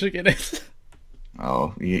nice Michigan is.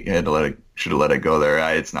 Oh, you should have let it go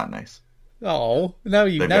there. It's not nice. Oh,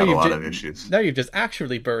 They've got a lot of issues. Now you've just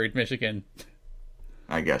actually buried Michigan.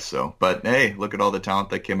 I guess so. But hey, look at all the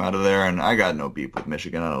talent that came out of there, and I got no beef with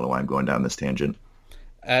Michigan. I don't know why I'm going down this tangent.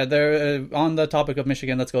 On the topic of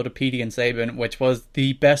Michigan, let's go to Petey and Sabin, which was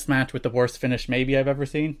the best match with the worst finish maybe I've ever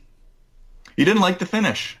seen. You didn't like the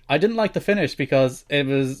finish? I didn't like the finish because it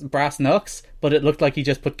was brass knucks, but it looked like he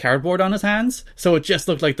just put cardboard on his hands, so it just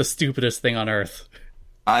looked like the stupidest thing on earth.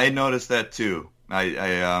 I noticed that too.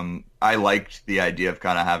 I liked the idea of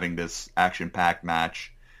kind of having this action-packed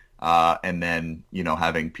match, and then, you know,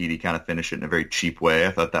 having Petey kind of finish it in a very cheap way.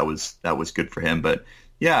 I thought that was good for him, but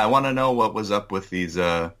yeah, I want to know what was up with these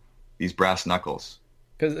brass knuckles.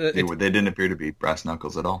 Because they didn't appear to be brass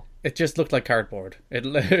knuckles at all. It just looked like cardboard. It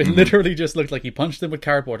literally just looked like he punched them with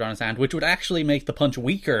cardboard on his hand, which would actually make the punch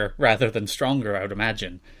weaker rather than stronger, I would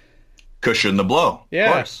imagine. Cushion the blow. Yeah.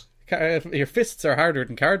 Of course. Your fists are harder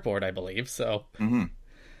than cardboard, I believe. So. Mm-hmm.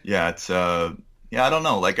 Yeah, it's I don't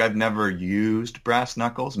know. Like, I've never used brass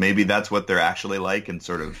knuckles. Maybe that's what they're actually like, and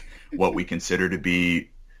sort of what we consider to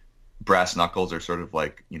be brass knuckles are sort of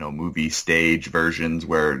like, you know, movie stage versions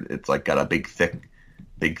where it's like got a big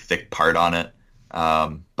thick part on it.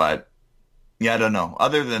 But yeah, I don't know.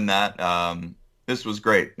 Other than that, this was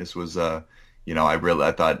great. This was, I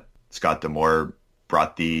thought Scott D'Amore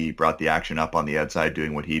brought the action up on the outside,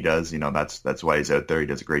 doing what he does. You know, that's why he's out there. He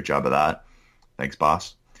does a great job of that. Thanks,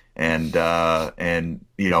 boss. And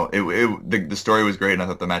you know, the story was great, and I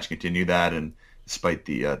thought the match continued that. And despite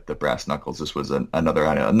the brass knuckles, this was another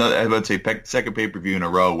I would say second pay-per-view in a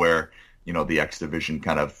row where, you know, the X Division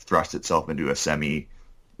kind of thrust itself into a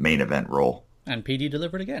semi-main event role. And PD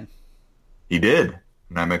delivered again. He did,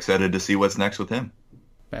 and I'm excited to see what's next with him.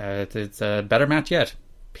 It's a better match yet.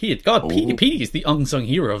 PD is the unsung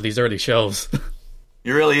hero of these early shows.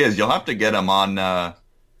 He really is. You'll have to get him on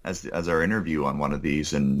as our interview on one of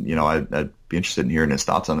these, and you know, I'd be interested in hearing his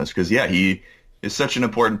thoughts on this, because yeah, he is such an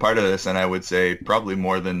important part of this, and I would say probably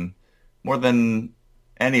more than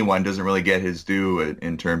anyone doesn't really get his due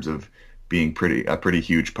in terms of being a pretty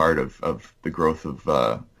huge part of the growth of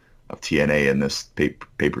TNA in this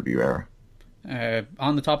pay-per-view era.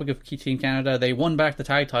 On the topic of Team Canada, they won back the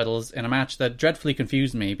tag titles in a match that dreadfully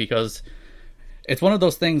confused me, because it's one of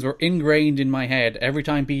those things where ingrained in my head, every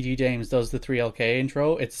time BG James does the 3LK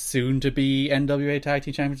intro, it's soon to be NWA Tag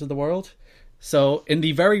Team Champions of the World. So in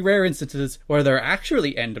the very rare instances where they're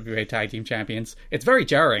actually NWA Tag Team Champions, it's very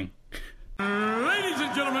jarring. Ladies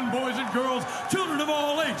and gentlemen, boys and girls, children of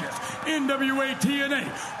all ages, NWA TNA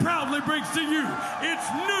proudly brings to you its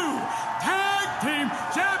new tag team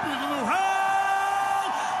champions of the world.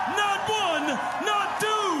 Not one, not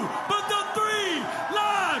two, but the three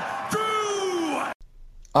live crew.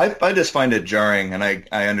 I just find it jarring, and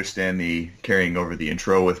I understand the carrying over the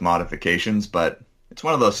intro with modifications, but it's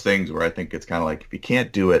one of those things where I think it's kind of like, if you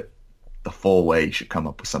can't do it the full way, you should come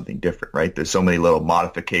up with something different, right? There's so many little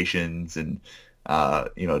modifications and,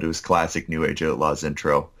 to his classic New Age Outlaws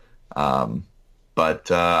intro.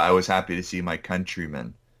 But I was happy to see my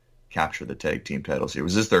countrymen capture the tag team titles here.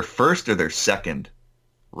 Was this their first or their second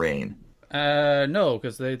reign? No,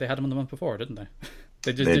 because they had them the month before, didn't they?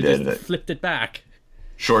 They just flipped it back.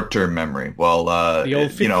 Short-term memory. Well, the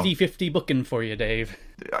old 50-50 booking for you, Dave.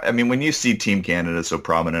 I mean, when you see Team Canada so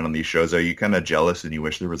prominent on these shows, are you kind of jealous and you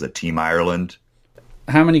wish there was a Team Ireland?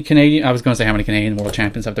 How many Canadian? I was going to say how many Canadian world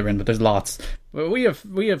champions have there been, but there's lots. But we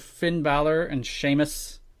have Finn Balor and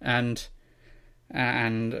Sheamus and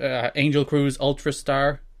Angel Cruz, Ultra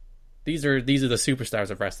Star. These are the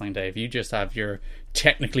superstars of wrestling, Dave. You just have your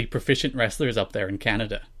technically proficient wrestlers up there in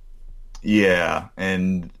Canada. Yeah,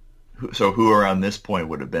 and so who around this point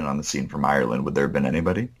would have been on the scene from Ireland? Would there have been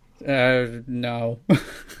anybody? No,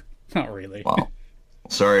 not really. Wow.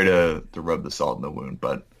 Sorry to rub the salt in the wound,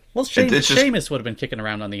 but Sheamus would have been kicking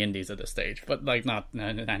around on the indies at this stage, but like not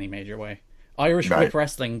in any major way. Irish Whip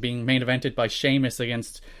Wrestling being main evented by Sheamus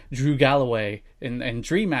against Drew Galloway in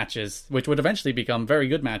dream matches, which would eventually become very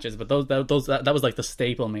good matches, but that was like the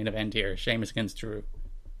staple main event here: Sheamus against Drew.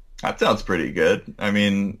 That sounds pretty good. I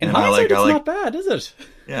mean, in hindsight, it's not bad, is it?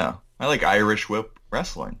 Yeah, I like Irish Whip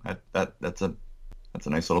Wrestling. That's a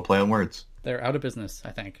nice little play on words. They're out of business,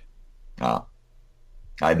 I think.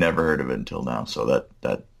 I'd never heard of it until now, so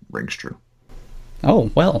that rings true. Oh,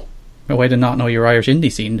 well. A way to not know your Irish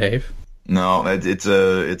indie scene, Dave. No, it's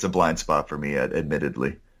a blind spot for me,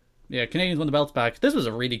 admittedly. Yeah, Canadians won the belts back. This was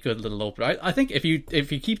a really good little opener. I think if you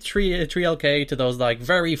keep 3LK to those like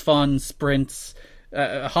very fun sprints,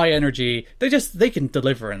 high energy, they can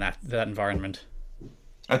deliver in that environment.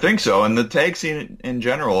 I think so, and the tag scene in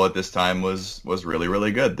general at this time was really,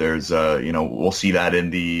 really good. There's, we'll see that in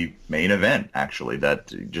the main event, actually,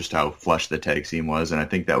 that just how flush the tag scene was, and I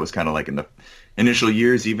think that was kind of like in the initial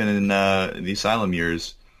years, even in the Asylum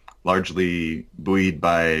years, largely buoyed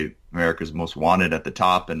by America's Most Wanted at the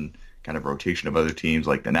top and kind of rotation of other teams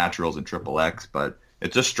like the Naturals and Triple X, but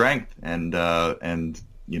it's a strength, and that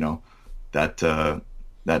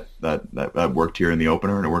worked here in the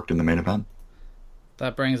opener, and it worked in the main event.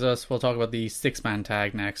 That brings us, we'll talk about the six-man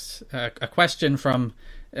tag next. A question from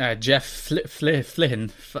Jeff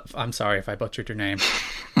Flynn. I'm sorry if I butchered your name.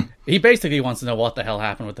 He basically wants to know what the hell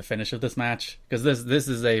happened with the finish of this match, because this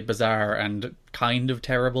is a bizarre and kind of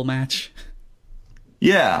terrible match.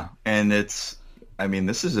 Yeah, and this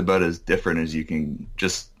is about as different as you can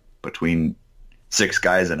just between six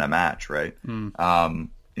guys in a match, right?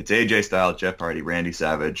 It's AJ Styles, Jeff Hardy, Randy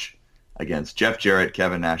Savage against Jeff Jarrett,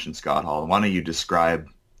 Kevin Nash, and Scott Hall. Why don't you describe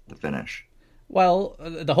the finish? Well,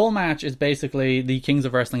 the whole match is basically the Kings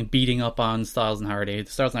of Wrestling beating up on Styles and Hardy.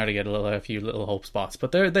 Styles and Hardy get a few little hope spots,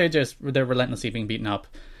 but they're relentlessly being beaten up,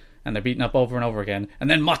 and they're beaten up over and over again. And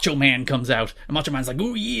then Macho Man comes out, and Macho Man's like,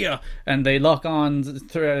 "Ooh yeah!" And they lock on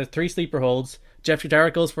three sleeper holds. Jeff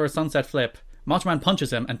Jarrett goes for a sunset flip. Macho Man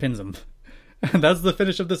punches him and pins him. And that's the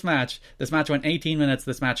finish of this match. This match went 18 minutes.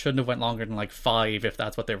 This match shouldn't have went longer than like 5 if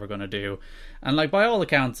that's what they were going to do. And like by all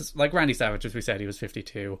accounts, like Randy Savage, as we said, he was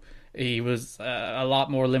 52. He was a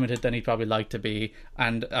lot more limited than he'd probably like to be.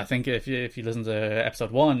 And I think if you listen to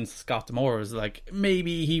episode 1, Scott D'Amore was like,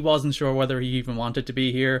 maybe he wasn't sure whether he even wanted to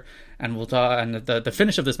be here. And we'll talk. And the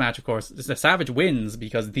finish of this match, of course, is the Savage wins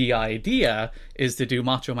because the idea is to do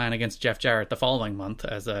Macho Man against Jeff Jarrett the following month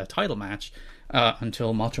as a title match.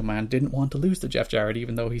 Until Macho Man didn't want to lose to Jeff Jarrett,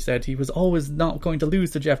 even though he said he was always not going to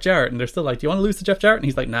lose to Jeff Jarrett. And they're still like, "Do you want to lose to Jeff Jarrett?" And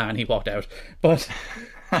he's like, "Nah," and he walked out. But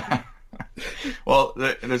well,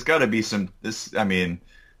 there's got to be some. It's none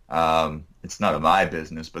of my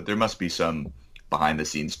business, but there must be some behind the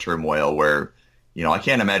scenes turmoil where, I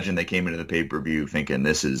can't imagine they came into the pay per view thinking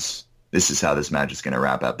this is how this match is going to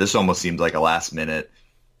wrap up. This almost seems like a last minute.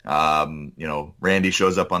 Randy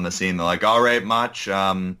shows up on the scene. They're like, "All right, Mach.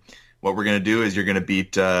 What we're going to do is you're going to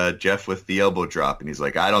beat Jeff with the elbow drop." And he's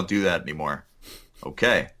like, "I don't do that anymore."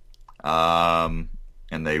 Okay. And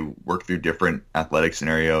they work through different athletic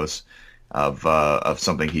scenarios of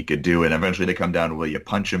something he could do. And eventually they come down to, well, you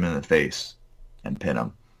punch him in the face and pin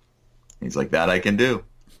him. He's like, "That I can do."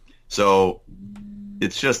 So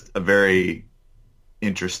it's just a very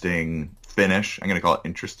interesting finish. I'm going to call it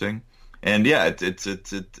interesting. And yeah, it's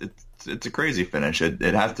it's a crazy finish. It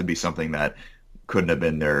has to be something that couldn't have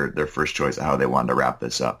been their first choice of how they wanted to wrap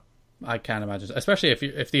this up. I can't imagine, especially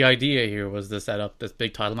if the idea here was to set up this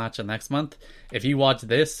big title match next month. If you watch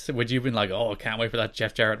this, would you have been like, oh, I can't wait for that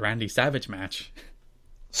Jeff Jarrett Randy Savage match?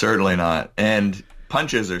 Certainly not. And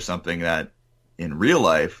punches are something that in real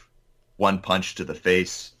life, one punch to the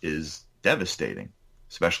face is devastating,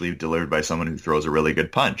 especially delivered by someone who throws a really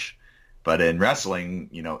good punch. But in wrestling,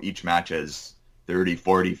 each match has 30,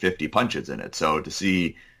 40, 50 punches in it. So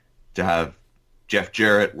to have Jeff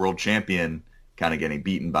Jarrett, world champion, kind of getting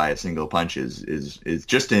beaten by a single punch is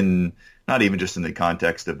just not even just in the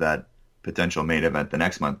context of that potential main event the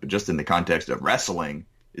next month, but just in the context of wrestling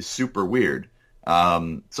is super weird.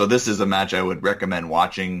 So this is a match I would recommend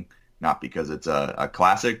watching, not because it's a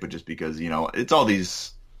classic, but just because, it's all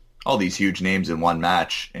these huge names in one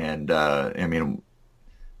match. And,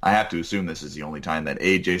 I have to assume this is the only time that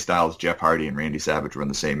AJ Styles, Jeff Hardy, and Randy Savage were in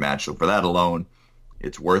the same match. So for that alone,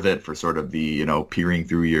 it's worth it for sort of the, peering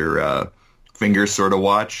through your fingers sort of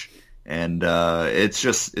watch. And it's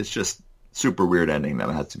just super weird ending that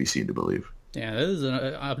has to be seen to believe. Yeah, this is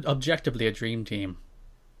objectively a dream team.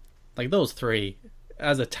 Like those three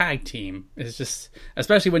as a tag team is just,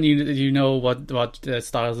 especially when you know what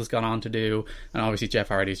Styles has gone on to do, and obviously Jeff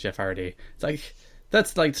Hardy's Jeff Hardy. It's like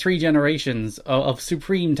that's like 3 generations of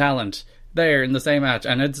supreme talent there in the same match,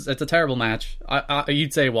 and it's a terrible match.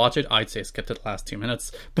 You'd say watch it. I'd say skip to the last 2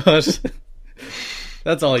 minutes, but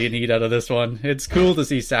that's all you need out of this one. It's cool to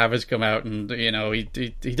see Savage come out, and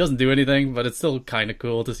he doesn't do anything, but it's still kind of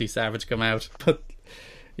cool to see Savage come out. But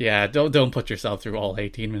yeah, don't put yourself through all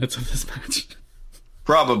 18 minutes of this match.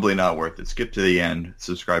 Probably not worth it. Skip to the end,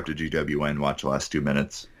 subscribe to GWN, watch the last 2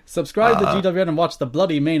 minutes. Subscribe to GWN and watch the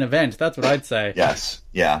bloody main event. That's what I'd say. Yes.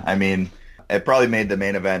 Yeah. I mean, it probably made the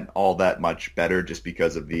main event all that much better just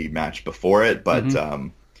because of the match before it. But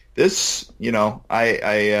this,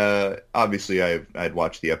 I obviously I'd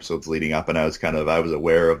watched the episodes leading up, and I was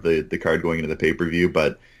aware of the card going into the pay-per-view.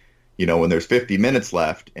 But, when there's 50 minutes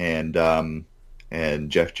left and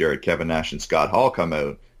Jeff Jarrett, Kevin Nash, and Scott Hall come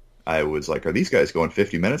out, I was like, are these guys going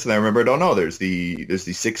 50 minutes? And I remembered, oh no, there's the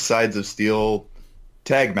 6 Sides of Steel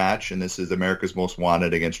tag match, and this is America's Most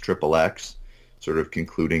Wanted against Triple X, sort of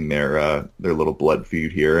concluding their little blood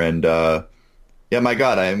feud here. And yeah, my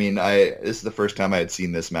God, this is the first time I had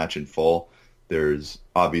seen this match in full. There's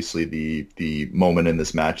obviously the moment in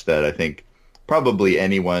this match that I think probably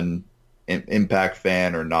anyone, Impact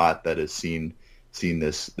fan or not, that has seen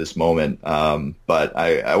this moment. But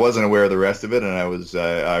I wasn't aware of the rest of it, and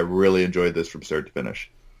I really enjoyed this from start to finish.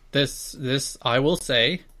 This I will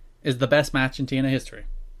say is the best match in TNA history.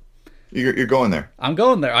 You're going there. I'm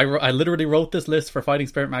going there. I literally wrote this list for Fighting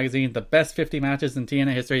Spirit magazine, the best 50 matches in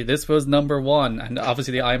TNA history. This was number 1, and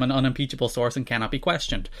obviously I'm an unimpeachable source and cannot be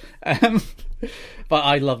questioned. But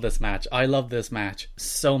I love this match. I love this match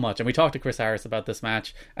so much. And we talked to Chris Harris about this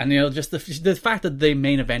match, and just the fact that they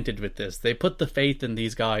main evented with this, they put the faith in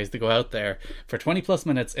these guys to go out there for 20 plus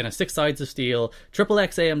minutes in a 6 Sides of Steel, Triple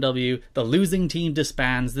X AMW, the losing team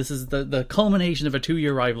disbands. This is the culmination of a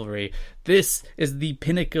 2-year rivalry. This is the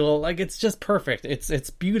pinnacle. Like, it's just perfect. It's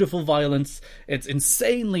beautiful violence. It's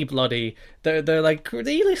insanely bloody. They're like, the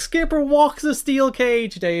Elix Skipper walks a steel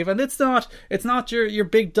cage, Dave, and it's not your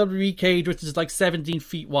big WWE cage, which is like 17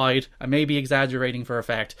 feet wide. I may be exaggerating for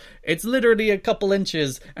effect. It's literally a couple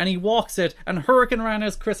inches, and he walks it, and Hurricane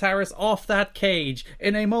Rana's Chris Harris off that cage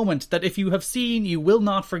in a moment that if you have seen, you will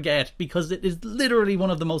not forget, because it is literally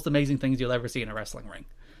one of the most amazing things you'll ever see in a wrestling ring.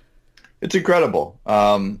 It's incredible.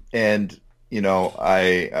 And,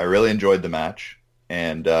 I really enjoyed the match.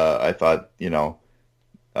 And I thought,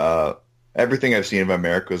 everything I've seen of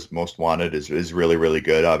America's Most Wanted is really, really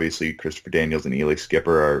good. Obviously, Christopher Daniels and Elix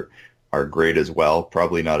Skipper are great as well.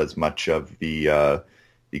 Probably not as much of the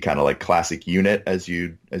kind of like classic unit as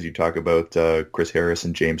you talk about Chris Harris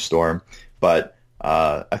and James Storm. But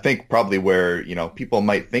I think probably where people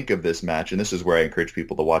might think of this match, and this is where I encourage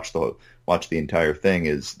people to watch the entire thing,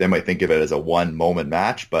 is they might think of it as a 1-moment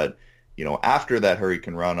match. But after that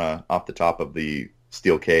Hurricane Rana off the top of the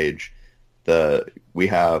steel cage, we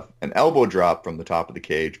have an elbow drop from the top of the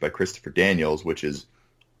cage by Christopher Daniels, which is,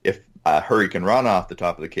 if Hurricane Rana off the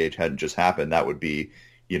top of the cage hadn't just happened, that would be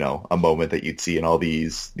a moment that you'd see in all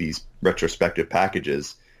these retrospective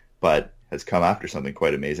packages, but has come after something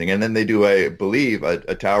quite amazing. And then they do, I believe,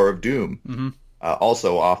 a Tower of Doom,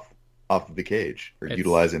 also off of the cage, or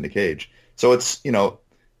utilizing the cage. So it's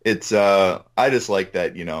I just like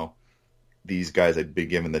that these guys had been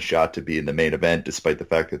given the shot to be in the main event, despite the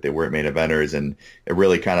fact that they weren't main eventers, and it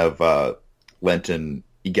really kind of lent an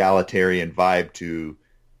egalitarian vibe to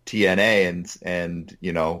TNA, and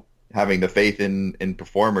having the faith in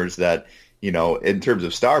performers that, you know, in terms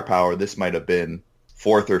of star power, this might have been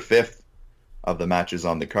 4th or 5th of the matches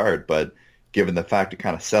on the card. But given the fact to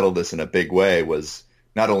kind of settle this in a big way was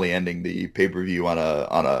not only ending the pay-per-view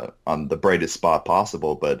on the brightest spot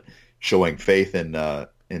possible, but showing faith in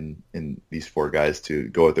these 4 guys to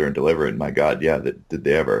go out there and deliver. And my God, yeah, did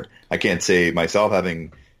they ever. I can't say myself,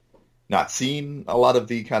 having not seen a lot of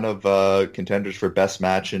the kind of contenders for best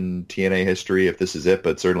match in TNA history, if this is it,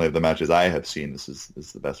 but certainly of the matches I have seen, this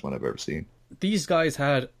is the best one I've ever seen. These guys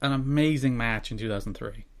had an amazing match in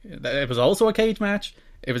 2003. It was also a cage match.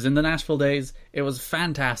 It was in the Nashville days. It was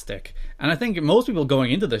fantastic. And I think most people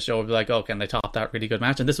going into the show would be like, oh, can they top that really good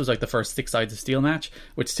match? And this was like the first 6 Sides of Steel match,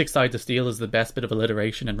 which 6 Sides of Steel is the best bit of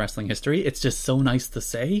alliteration in wrestling history. It's just so nice to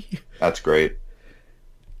say. That's great.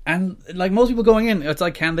 And like most people going in, it's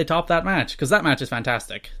like, can they top that match? Because that match is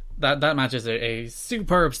fantastic. That match is a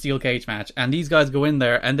superb steel cage match. And these guys go in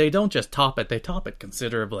there and they don't just top it, they top it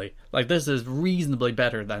considerably. Like, this is reasonably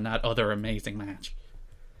better than that other amazing match.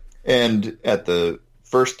 And at the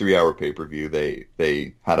first 3-hour pay-per-view,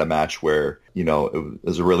 they had a match where, you know, it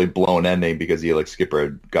was a really blown ending because Elix Skipper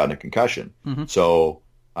had gotten a concussion. Mm-hmm. So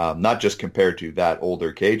not just compared to that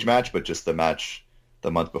older cage match, but just the match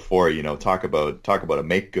the month before, you know, talk about a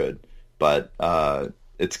make good. But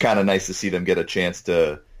it's kind of nice to see them get a chance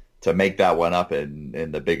to make that one up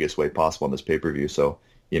in the biggest way possible in this pay-per-view. So,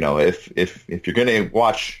 you know, if you're going to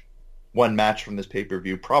watch one match from this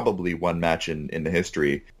pay-per-view, probably one match in the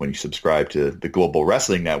history, when you subscribe to the Global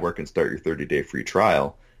Wrestling Network and start your 30-day free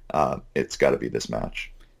trial, it's got to be this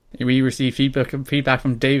match. We received feedback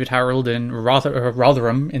from David Harold in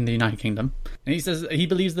Rotherham in the United Kingdom. And he says he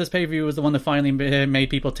believes this pay-per-view was the one that finally made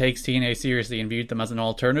people take TNA seriously and viewed them as an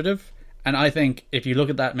alternative. And I think if you look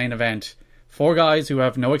at that main event, 4 guys who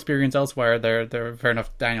have no experience elsewhere, they're fair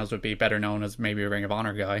enough, Daniels would be better known as maybe a Ring of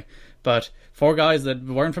Honor guy, but 4 guys that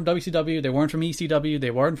weren't from WCW, they weren't from ECW,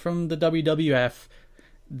 they weren't from the WWF.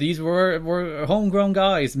 These were homegrown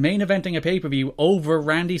guys main eventing a pay-per-view over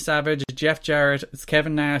Randy Savage, Jeff Jarrett,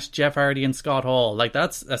 Kevin Nash, Jeff Hardy and Scott Hall. Like,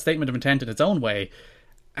 that's a statement of intent in its own way.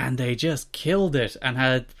 And they just killed it and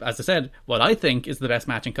had, as I said, what I think is the best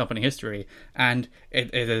match in company history. And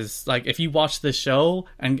it is like, if you watch this show,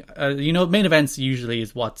 and you know, main events usually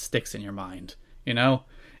is what sticks in your mind. You know,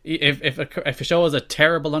 if a show has a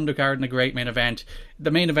terrible undercard and a great main event,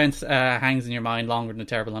 the main event hangs in your mind longer than a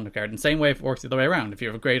terrible undercard. And same way if it works the other way around. If you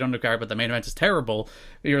have a great undercard but the main event is terrible,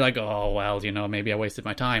 you're like, oh well, you know, maybe I wasted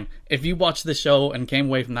my time. If you watched this show and came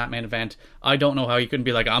away from that main event, I don't know how you couldn't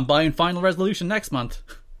be like, I'm buying Final Resolution next month.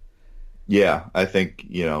 Yeah, I think,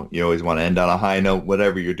 you know, you always want to end on a high note,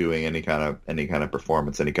 whatever you're doing, any kind of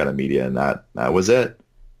performance, any kind of media, and that was it.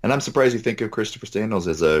 And I'm surprised you think of Christopher Daniels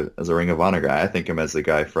as a Ring of Honor guy. I think him as the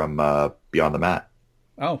guy from Beyond the Mat.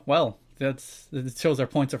 Oh, well, it shows our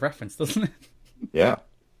points of reference, doesn't it? Yeah.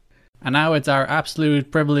 And now it's our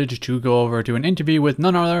absolute privilege to go over to an interview with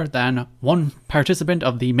none other than one participant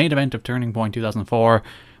of the main event of Turning Point 2004,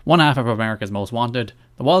 one half of America's Most Wanted,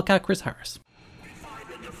 the Wildcat Chris Harris.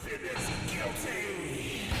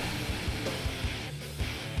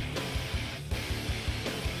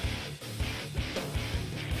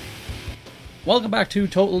 Welcome back to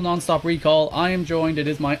Total Nonstop Recall. I am joined, it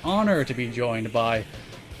is my honour to be joined by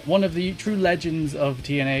one of the true legends of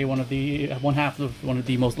TNA, one half of one of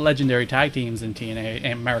the most legendary tag teams in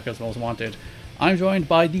TNA, America's Most Wanted. I'm joined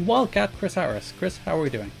by the Wildcat Chris Harris. Chris, how are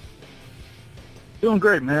we doing? Doing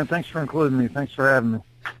great, man. Thanks for including me. Thanks for having me.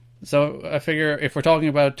 So I figure if we're talking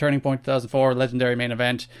about Turning Point 2004, legendary main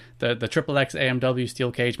event, the XXX AMW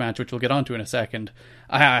Steel Cage match, which we'll get onto in a second,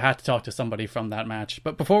 I had to talk to somebody from that match.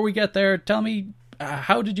 But before we get there, tell me,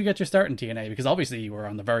 how did you get your start in TNA? Because obviously you were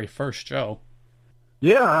on the very first show.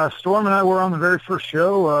 Yeah, Storm and I were on the very first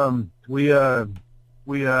show. We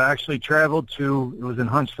actually traveled to, it was in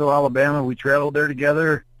Huntsville, Alabama. We traveled there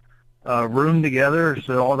together, roomed together,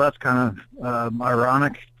 so all that's kind of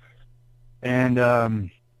ironic.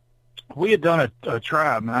 And we had done a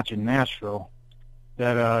tryout match in Nashville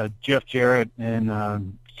that Jeff Jarrett and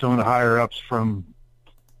some of the higher-ups from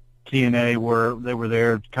TNA were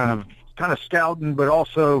there kind of scouting, but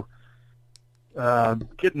also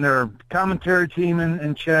getting their commentary team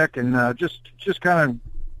in check and just kind of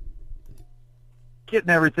getting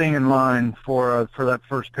everything in line for that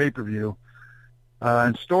first pay-per-view.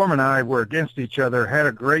 And Storm and I were against each other, had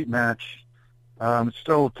a great match.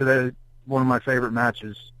 Still today one of my favorite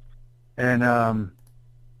matches. And I'm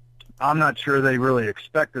not sure they really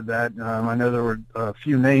expected that. I know there were a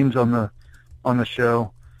few names on the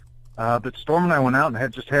show, but Storm and I went out and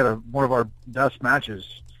had one of our best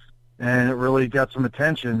matches, and it really got some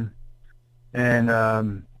attention.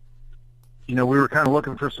 And we were kind of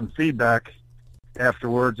looking for some feedback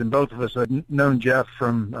afterwards, and both of us had known Jeff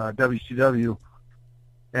from WCW.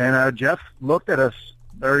 And Jeff looked at us,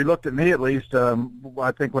 or he looked at me at least,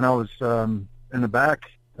 I think when I was in the back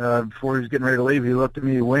before he was getting ready to leave. He looked at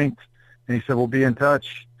me, he winked, and he said, "We'll be in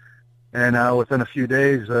touch." And within a few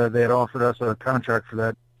days, they had offered us a contract for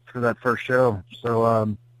that first show.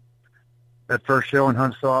 So that first show in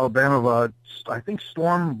Huntsville, Alabama, I think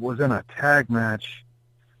Storm was in a tag match,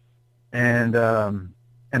 and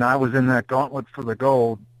I was in that gauntlet for the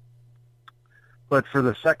gold. But for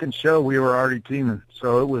the second show, we were already teaming,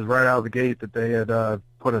 so it was right out of the gate that they had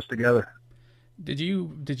put us together. Did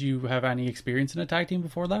you have any experience in a tag team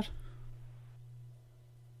before that?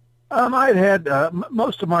 I had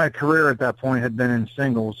most of my career at that point had been in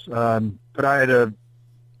singles, but I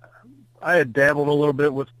had dabbled a little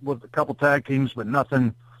bit with a couple tag teams, but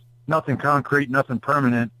nothing concrete, nothing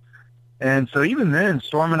permanent. And so even then,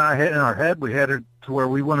 Storm and I had in our head, we had it to where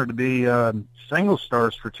we wanted to be single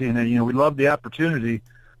stars for TNA. We loved the opportunity,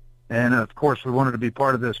 and of course, we wanted to be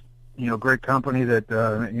part of this, great company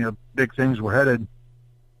that big things were headed.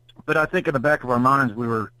 But I think in the back of our minds, we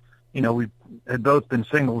were, we had both been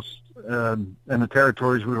singles in the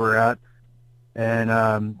territories we were at, and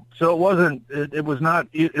so it was not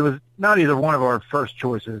either one of our first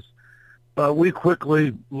choices. But we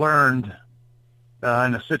quickly learned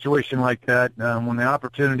in a situation like that, when the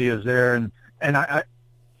opportunity is there, and I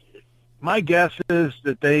my guess is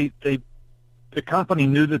that the company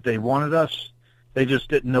knew that they wanted us. They just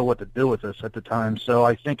didn't know what to do with us at the time. So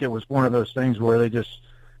I think it was one of those things where they just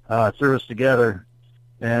threw us together,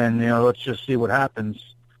 and let's just see what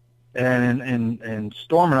happens. And in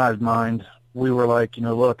Storm and I's mind, we were like,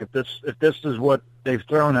 look, if this is what they've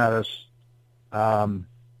thrown at us, we're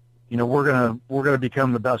gonna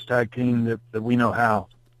become the best tag team that we know how.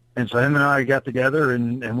 And so him and I got together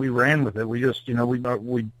and we ran with it. We just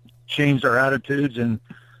we changed our attitudes, and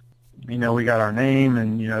we got our name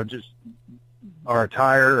and just our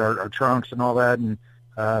attire, our trunks, and all that, and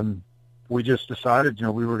we just decided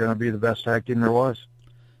we were going to be the best tag team there was.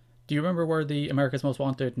 Do you remember where the America's Most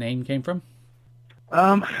Wanted name came from?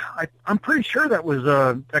 I'm pretty sure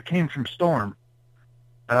that came from Storm.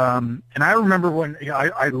 And I remember when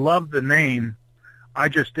I loved the name, I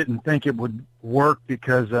just didn't think it would work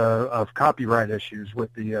because of copyright issues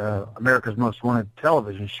with the America's Most Wanted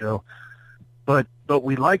television show. But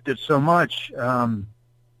we liked it so much.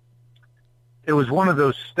 It was one of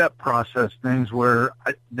those step process things where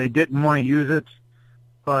they didn't want to use it,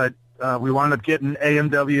 but we wound up getting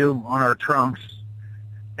AMW on our trunks.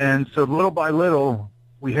 And so little by little,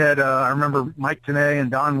 we had, I remember Mike Tenay and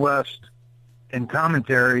Don West in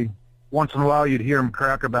commentary. Once in a while, you'd hear them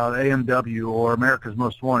crack about AMW or America's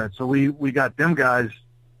Most Wanted. So we got them guys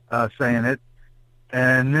saying it.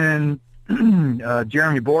 And then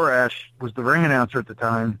Jeremy Borash was the ring announcer at the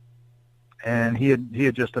time, and he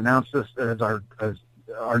had just announced us as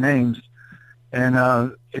our names.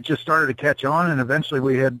 And it just started to catch on, and eventually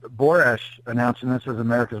we had Borash announcing this as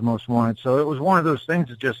America's Most Wanted. So it was one of those things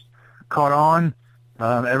that just caught on.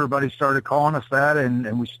 Everybody started calling us that,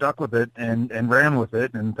 and we stuck with it and ran with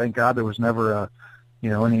it. And thank God there was never,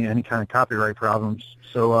 any kind of copyright problems.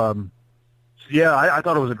 So, yeah, I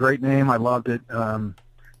thought it was a great name. I loved it,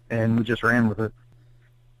 and we just ran with it.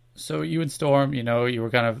 So you and Storm, you were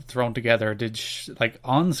kind of thrown together. Did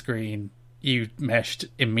on screen you meshed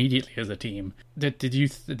immediately as a team? Did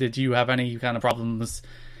you have any kind of problems,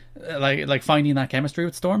 like finding that chemistry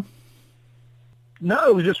with Storm? No,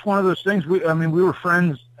 it was just one of those things. We were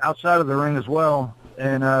friends outside of the ring as well,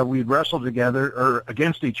 and we'd wrestled together or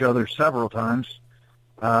against each other several times.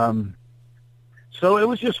 So it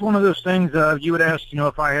was just one of those things. You would ask,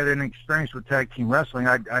 if I had any experience with tag team wrestling.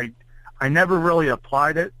 I never really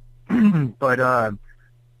applied it, but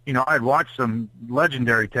I'd watched some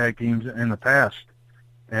legendary tag teams in the past,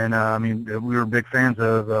 and we were big fans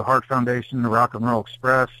of the Hart Foundation, the Rock and Roll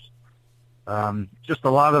Express, just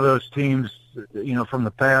a lot of those teams, from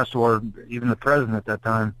the past or even the present at that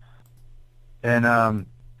time. And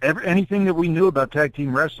anything that we knew about tag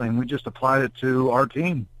team wrestling, we just applied it to our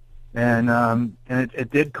team. And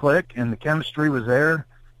it did click, and the chemistry was there.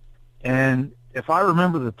 And if I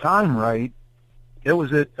remember the time right, it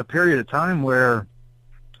was at a period of time where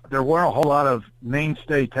there weren't a whole lot of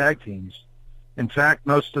mainstay tag teams. In fact,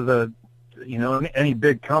 most of the, any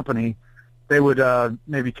big company, they would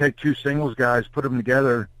maybe take two singles guys, put them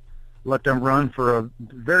together, let them run for a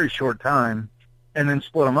very short time, and then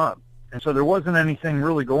split them up. And so there wasn't anything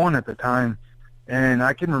really going at the time. And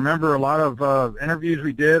I can remember a lot of interviews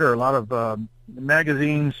we did, or a lot of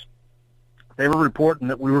magazines they were reporting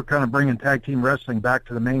that we were kind of bringing tag team wrestling back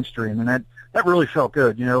to the mainstream, and that really felt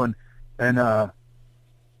good, you know. And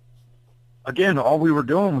again, all we were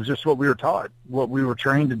doing was just what we were taught, what we were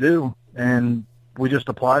trained to do, and we just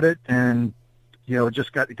applied it, and you know, it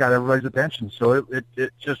just got everybody's attention. So it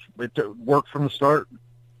worked from the start.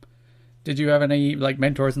 Did you have any like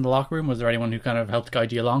mentors in the locker room? Was there anyone who kind of helped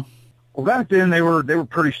guide you along? Well, back then they were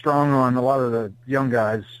pretty strong on a lot of the young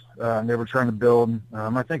guys. They were trying to build.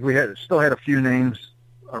 I think we still had a few names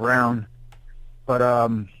around, but I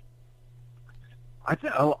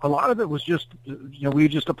think a lot of it was just, you know, we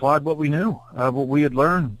just applied what we knew, what we had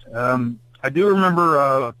learned. I do remember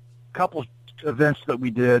a couple events that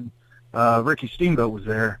we did. Ricky Steamboat was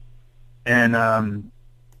there, and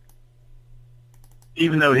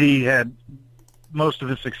even though he had most of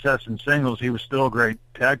his success in singles, he was still a great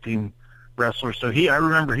tag team wrestler. So I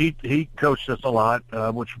remember he coached us a lot,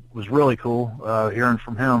 which was really cool, hearing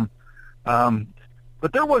from him.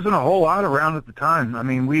 But there wasn't a whole lot around at the time. I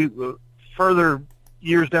mean, we further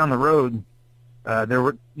years down the road, there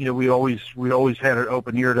were, you know, we always had an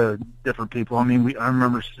open ear to different people. I mean, I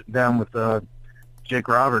remember sitting down with Jake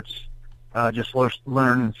Roberts, just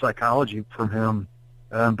learning psychology from him.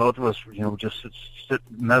 Both of us, you know, just sit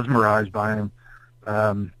mesmerized by him.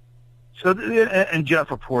 And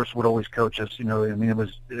Jeff, of course, would always coach us. You know, I mean,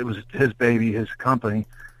 it was his baby, his company,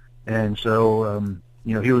 and so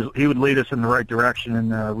you know, he would lead us in the right direction,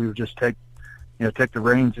 and we would just take the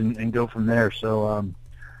reins and go from there. So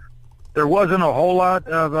there wasn't a whole lot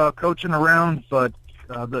of coaching around, but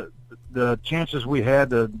the chances we had,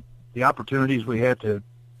 the opportunities we had to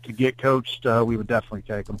get coached, we would definitely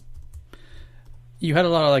take them. You had a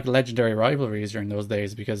lot of like legendary rivalries during those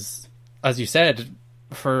days because, as you said,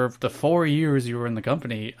 for the 4 years you were in the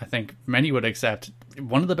company, I think many would accept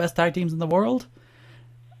one of the best tag teams in the world.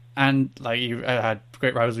 And like you had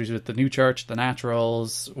great rivalries with the New Church, the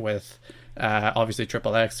Naturals, with obviously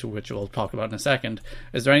Triple X, which we'll talk about in a second.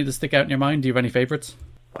 Is there any that stick out in your mind? Do you have any favorites?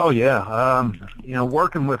 Oh yeah, you know,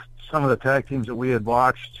 working with some of the tag teams that we had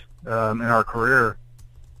watched in our career.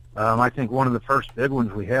 I think one of the first big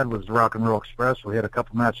ones we had was the Rock and Roll Express. We had a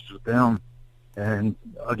couple matches with them. And,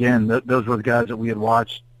 again, those were the guys that we had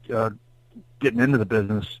watched getting into the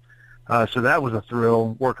business. So that was a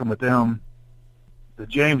thrill, working with them. The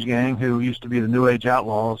James Gang, who used to be the New Age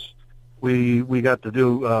Outlaws, we got to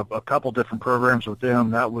do a couple different programs with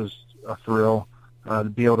them. That was a thrill to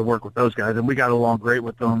be able to work with those guys. And we got along great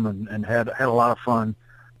with them and had a lot of fun.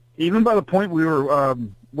 Even by the point we were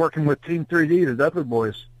working with Team 3D, the Dudley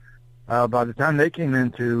Boys, by the time they came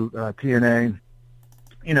into TNA,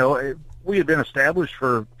 you know, we had been established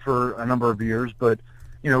for a number of years, but,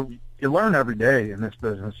 you know, you learn every day in this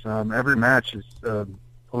business. Every match is a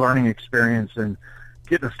learning experience, and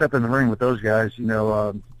getting to step in the ring with those guys, you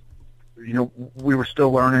know, we were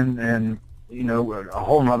still learning, and, you know, a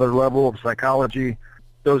whole nother level of psychology.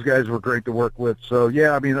 Those guys were great to work with. So,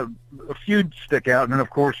 yeah, I mean, a few stick out. And then, of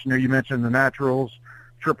course, you know, you mentioned the Naturals,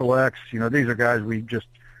 Triple X. You know, these are guys we just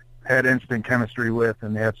had instant chemistry with,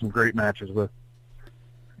 and they had some great matches with.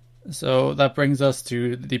 So that brings us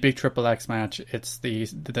to the big Triple X match. It's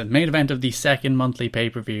the main event of the second monthly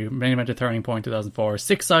pay-per-view, main event of Turning Point 2004.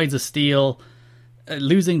 6 Sides of Steel,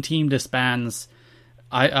 losing team disbands.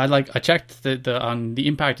 I checked on the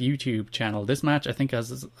Impact YouTube channel. This match, I think,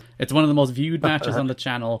 it's one of the most viewed matches on the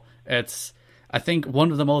channel. It's, I think,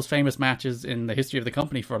 one of the most famous matches in the history of the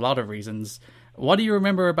company for a lot of reasons. What do you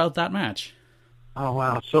remember about that match? Oh,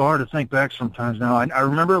 wow. It's so hard to think back sometimes now. I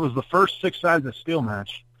remember it was the first 6 Sides of Steel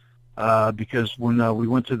match. Because when we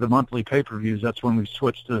went to the monthly pay-per-views, that's when we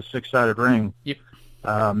switched to a 6-sided ring. Yep.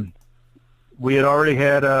 We had already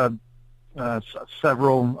had a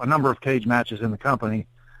number of cage matches in the company,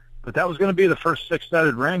 but that was going to be the first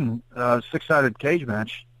 6-sided ring, 6-sided cage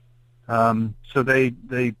match. So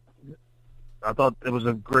I thought it was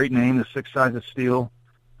a great name, the 6 Sides of Steel.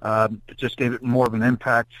 It just gave it more of an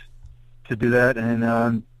impact to do that,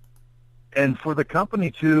 and for the company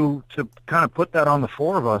to kind of put that on the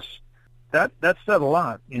 4 of us, that said a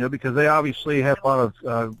lot, you know, because they obviously had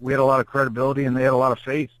we had a lot of credibility, and they had a lot of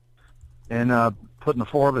faith in putting the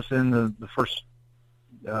 4 of us in the first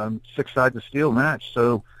 6 Sides of Steel match.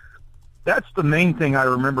 So that's the main thing I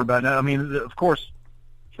remember about that. I mean, of course,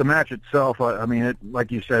 the match itself, I mean, it, like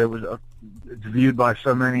you said, it's viewed by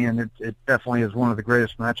so many, and it definitely is one of the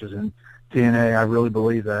greatest matches in TNA. I really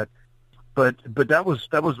believe that. But that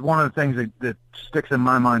was one of the things that sticks in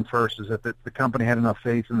my mind first, is that the company had enough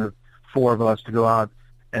faith in the 4 of us to go out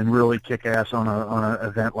and really kick ass on an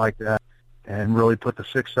event like that, and really put the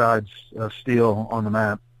 6 Sides of Steel on the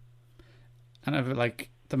map. And like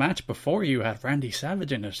the match before you had Randy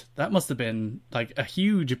Savage in it. That must have been like a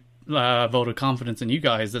huge vote of confidence in you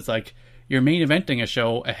guys. It's like you're main eventing a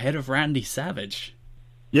show ahead of Randy Savage.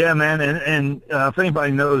 Yeah, man, and if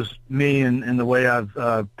anybody knows me and the way I've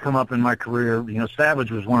come up in my career, Savage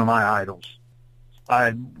was one of my idols.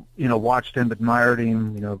 I, watched him, admired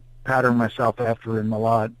him, patterned myself after him a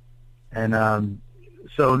lot. And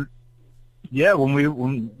so, yeah, when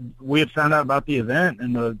we had found out about the event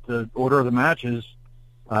and the order of the matches,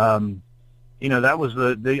 that was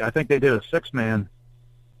I think they did a 6-man,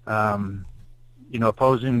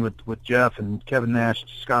 opposing with Jeff and Kevin Nash,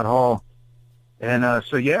 Scott Hall. And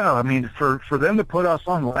so, yeah, I mean, for them to put us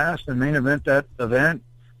on last and main event that event,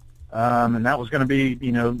 and that was going to be,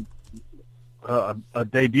 a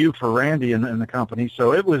debut for Randy in the company.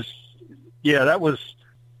 So it was,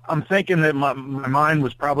 I'm thinking that my mind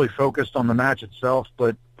was probably focused on the match itself,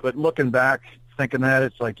 but looking back, thinking that,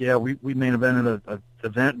 it's like, yeah, we main evented a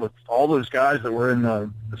event with all those guys that were in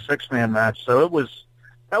the 6-man match. So that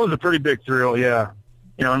was a pretty big thrill, yeah.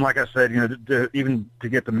 And like I said, even to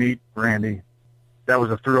get to meet Randy, that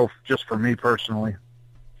was a thrill just for me personally.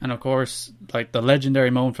 And of course, like the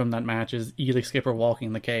legendary moment from that match is Elix Skipper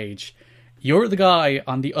walking the cage. You're the guy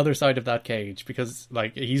on the other side of that cage because,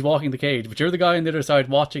 like, he's walking the cage, but you're the guy on the other side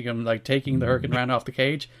watching him, like, taking the Hurricane Rana off the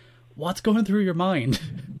cage. What's going through your mind?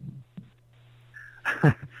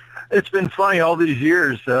 It's been funny all these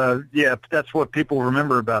years. Yeah, that's what people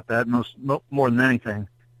remember about that more than anything.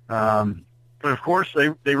 But of course,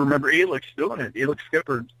 they remember Elix doing it. Elix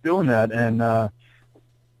Skipper doing that, and I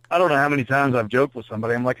don't know how many times I've joked with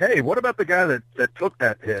somebody. I'm like, hey, what about the guy that took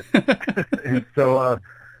that hit? And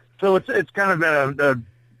so it's kind of been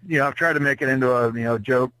I've tried to make it into a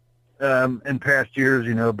joke in past years,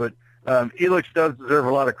 but Elix does deserve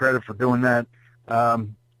a lot of credit for doing that.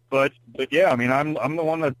 But yeah, I mean, I'm the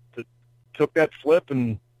one that took that flip,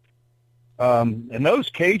 and those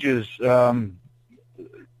cages,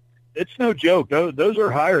 it's no joke. Those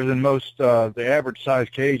are higher than most the average size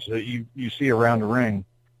cage that you see around the ring.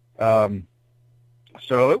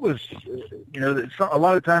 So it was, it's a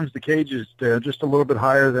lot of times the cage is just a little bit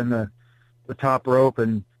higher than the top rope,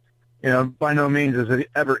 and by no means is it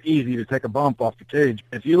ever easy to take a bump off the cage.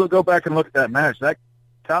 If you go back and look at that match, that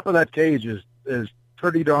top of that cage is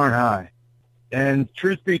pretty darn high. And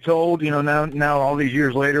truth be told, now all these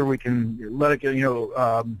years later, we can let it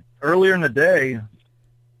go. Earlier in the day,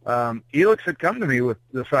 Elix had come to me with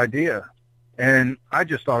this idea, and I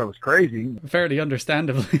just thought it was crazy. Fairly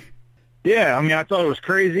understandably. Yeah, I mean, I thought it was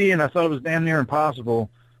crazy, and I thought it was damn near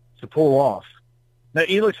impossible to pull off. Now,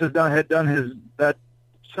 Elix had done that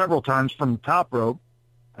several times from the top rope,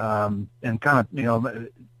 and kind of,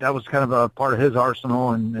 that was kind of a part of his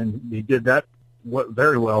arsenal, and he did that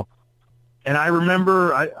very well. And I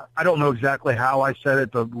remember, I don't know exactly how I said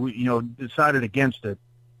it, but we, decided against it.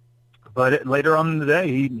 But later on in the day,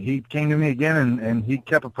 he came to me again, and he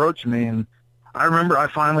kept approaching me, and I remember I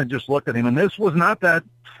finally just looked at him, and this was not that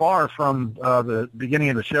far from the beginning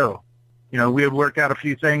of the show. We had worked out a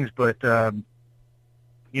few things, but,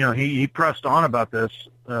 he pressed on about this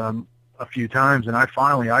a few times, and I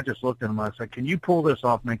just looked at him. I said, can you pull this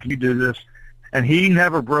off, man? Can you do this? And he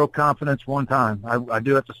never broke confidence one time. I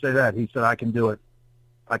do have to say that. He said, I can do it.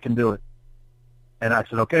 I can do it. And I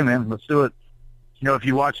said, okay, man, let's do it. If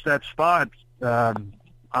you watch that spot, I'm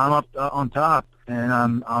up on top, and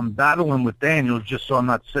I'm battling with Daniels, just so I'm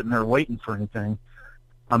not sitting there waiting for anything.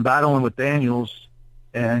 I'm battling with Daniels,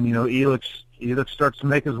 and Elix starts to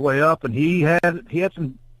make his way up, and he had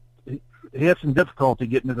some difficulty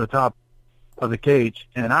getting to the top of the cage,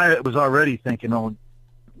 and I was already thinking, oh,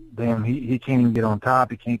 damn, he can't even get on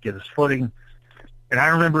top, he can't get his footing. And I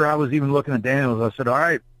remember I was even looking at Daniels. I said, all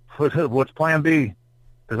right, what's plan B?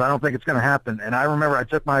 Because I don't think it's going to happen. And I remember I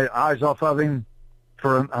took my eyes off of him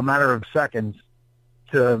for a matter of seconds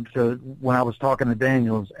to when I was talking to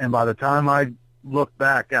Daniels, and by the time I looked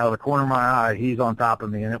back out of the corner of my eye, he's on top of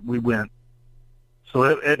me, and we went. So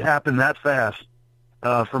it happened that fast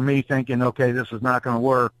for me, thinking, okay, this is not going to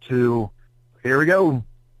work, to here we go.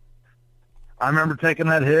 I remember taking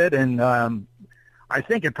that hit, and I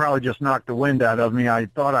think it probably just knocked the wind out of me. I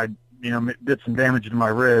thought I did some damage to my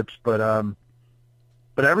ribs, but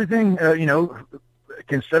everything,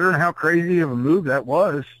 considering how crazy of a move that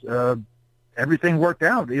was, everything worked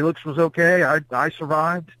out. Elix was okay. I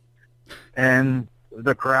survived, and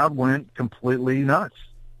the crowd went completely nuts.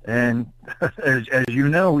 And as you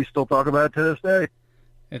know, we still talk about it to this day.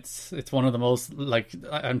 It's one of the most, like,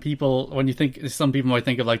 and people, when you think, some people might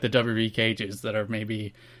think of like the WWE cages that are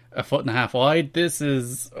maybe a foot and a half wide. This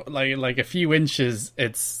is like a few inches.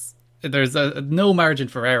 There's no margin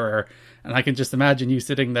for error, And I can just imagine you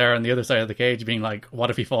sitting there on the other side of the cage being like, what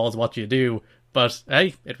if he falls? What do you do? But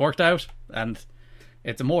hey, it worked out, and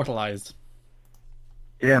it's immortalized.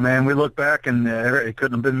 Yeah, man, we look back and it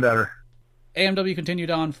couldn't have been better. AMW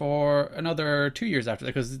continued on for another 2 years after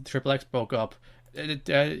that because Triple X broke up.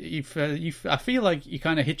 I feel like you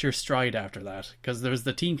kind of hit your stride after that because there was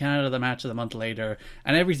the Team Canada the match a month later,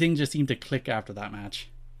 and everything just seemed to click after that match.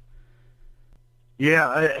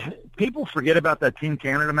 Yeah, people forget about that Team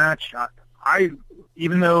Canada match. I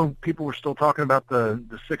even though people were still talking about the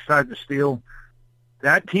Six Sides of Steel,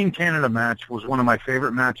 that Team Canada match was one of my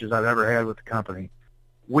favorite matches I've ever had with the company.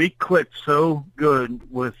 We clicked so good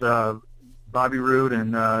with Bobby Roode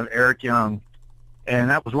and Eric Young, and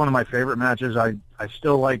that was one of my favorite matches. I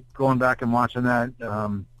still like going back and watching that.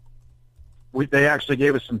 They actually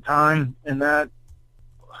gave us some time in that.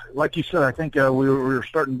 Like you said, I think we were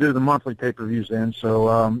starting to do the monthly pay-per-views then, so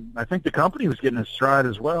I think the company was getting its stride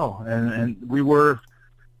as well, and we were.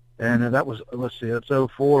 And that was, let's see, that's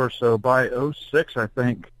 04. So by 06, I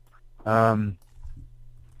think, within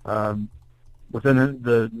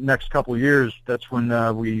the next couple of years, that's when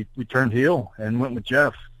we turned heel and went with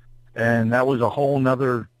Jeff. And that was a whole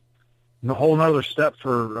nother step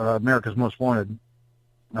for America's Most Wanted.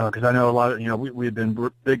 Because I know a lot of, we had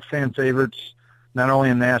been big fan favorites, not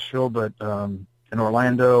only in Nashville, but in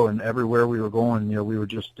Orlando and everywhere we were going. We were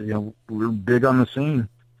just, we were big on the scene.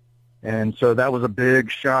 And so that was a big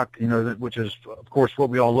shock, which is, of course, what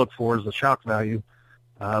we all look for is the shock value.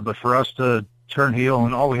 But for us to turn heel,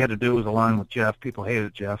 and all we had to do was align with Jeff. People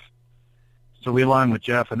hated Jeff. So we aligned with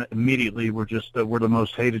Jeff, and immediately we're the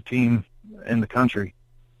most hated team in the country.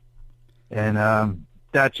 And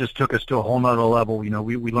that just took us to a whole nother level.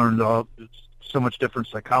 We learned so much different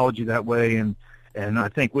psychology that way. And I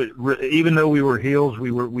think even though we were heels,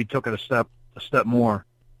 we took it a step more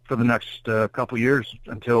for the next couple years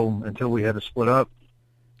until we had to split up.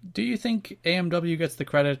 Do you think AMW gets the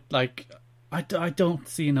credit? Like, I don't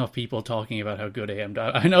see enough people talking about how good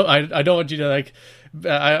AMW. I know I don't want you to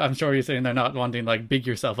I'm sure you're saying they're not wanting to big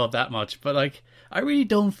yourself up that much, but I really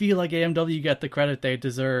don't feel like AMW get the credit they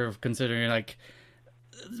deserve, considering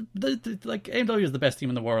AMW is the best team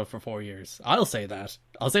in the world for 4 years. I'll say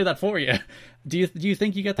that for you. Do you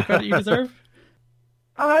think you get the credit you deserve?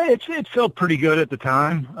 It felt pretty good at the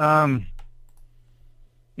time.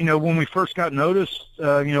 When we first got noticed,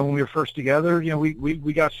 when we were first together,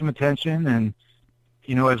 we got some attention, and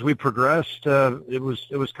as we progressed, it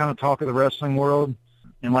was kind of talk of the wrestling world.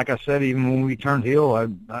 And like I said, even when we turned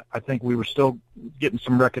heel, I think we were still getting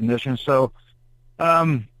some recognition. So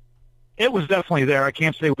it was definitely there. I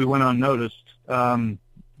can't say we went unnoticed.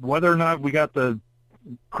 Whether or not we got the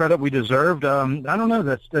credit we deserved, I don't know.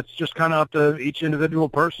 That's just kind of up to each individual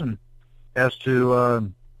person as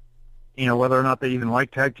to whether or not they even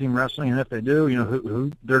like tag team wrestling, and if they do,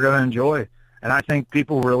 who they're going to enjoy. And I think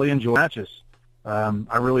people really enjoy matches.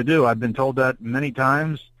 I really do. I've been told that many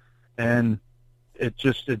times, and it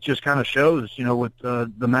just kind of shows. With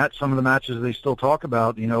some of the matches they still talk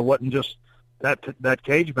about. It wasn't just that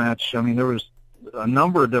cage match. I mean, there was a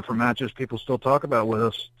number of different matches people still talk about with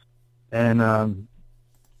us, and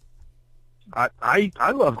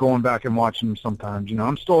I love going back and watching them sometimes.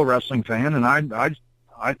 I'm still a wrestling fan, and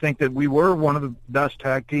I think that we were one of the best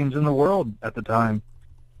tag teams in the world at the time.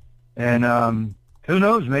 And who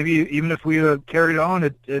knows, maybe even if we had carried on,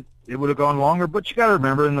 it would have gone longer. But you got to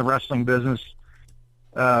remember, in the wrestling business,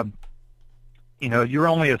 you're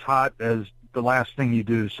only as hot as the last thing you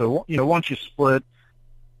do. So, once you split,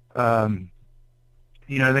 they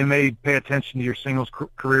may pay attention to your singles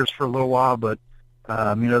careers for a little while, but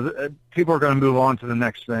people are going to move on to the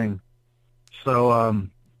next thing. So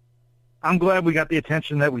I'm glad we got the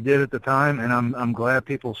attention that we did at the time, and I'm glad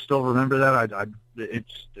people still remember that.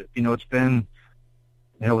 It's been,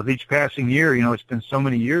 with each passing year, it's been so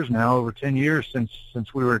many years now, over 10 years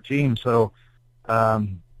since we were a team. So, a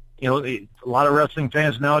lot of wrestling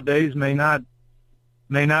fans nowadays may not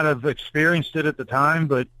have experienced it at the time,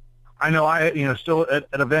 but I know still at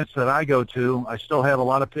events that I go to, I still have a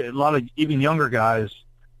lot of even younger guys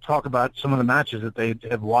talk about some of the matches that they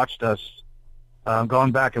have watched us,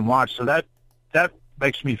 gone back and watched. So that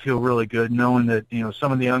makes me feel really good, knowing that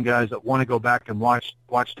some of the young guys that want to go back and watch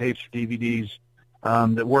tapes or DVDs,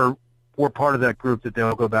 that we're part of that group that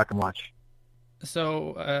they'll go back and watch.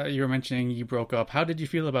 So you were mentioning you broke up. How did you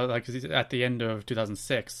feel about that? Because at the end of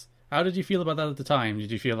 2006. How did you feel about that at the time?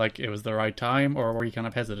 Did you feel like it was the right time, or were you kind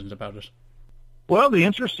of hesitant about it? Well, the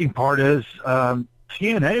interesting part is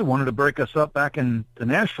TNA wanted to break us up back in the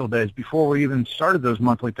Nashville days before we even started those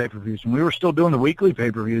monthly pay-per-views, and we were still doing the weekly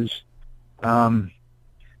pay-per-views.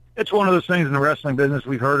 It's one of those things in the wrestling business.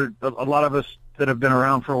 We've heard it. A lot of us that have been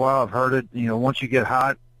around for a while have heard it. You know, once you get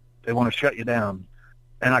hot, they want to shut you down.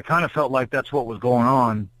 And I kind of felt like that's what was going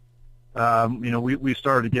on. You know, we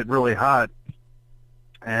started to get really hot,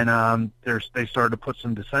 and they started to put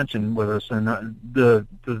some dissension with us. And the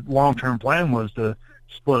long-term plan was to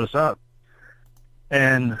split us up.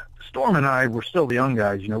 And Storm and I were still the young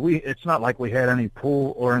guys. You know, it's not like we had any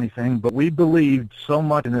pull or anything, but we believed so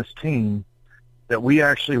much in this team that we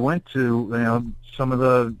actually went to, you know, some of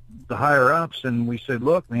the higher ups, and we said,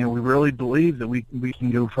 look, man, we really believe that we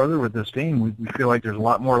can go further with this team. We feel like there's a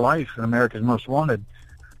lot more life in America's Most Wanted.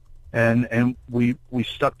 And we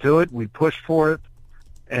stuck to it. We pushed for it.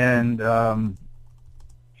 And,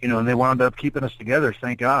 you know, and they wound up keeping us together,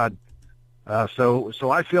 thank God. So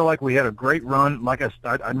I feel like we had a great run. Like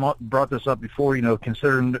I brought this up before, you know,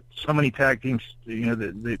 considering that so many tag teams, you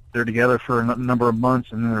know, they're together for a number of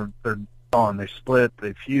months and then they're gone. They split,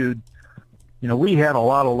 they feud. You know, we had a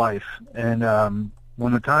lot of life. And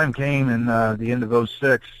when the time came in the end of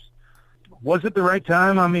 2006, was it the right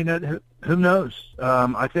time? I mean, who knows?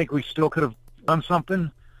 I think we still could have done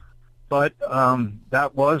something, but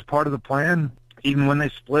that was part of the plan. Even when they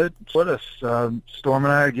split us, Storm and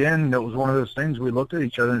I, again, that was one of those things we looked at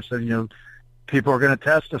each other and said, you know, people are going to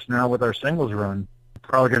test us now with our singles run.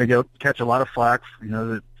 Probably going to go catch a lot of flack, you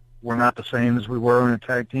know, that we're not the same as we were in a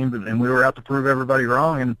tag team, and we were out to prove everybody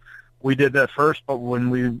wrong, and we did that first, but when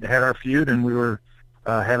we had our feud and we were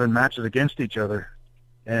having matches against each other.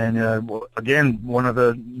 And, again, one of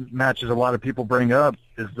the matches a lot of people bring up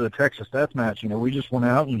is the Texas Death Match. You know, we just went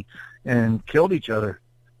out and killed each other.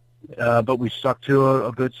 But we stuck to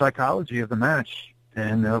a good psychology of the match,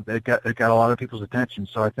 and it got a lot of people's attention.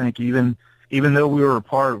 So I think even though we were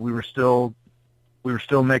apart, we were still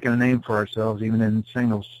making a name for ourselves, even in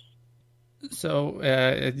singles. So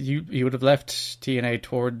you would have left TNA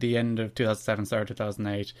toward the end of 2007, start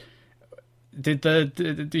 2008.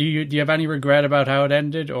 Do you have any regret about how it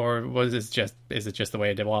ended, or is it just the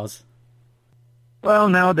way it was? Well,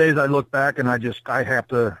 nowadays I look back and I have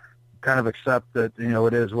to kind of accept that, you know,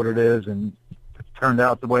 it is what it is, and it turned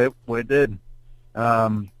out the way it did.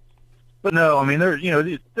 But no, I mean, there's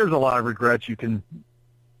a lot of regrets you can,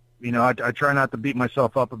 you know, I try not to beat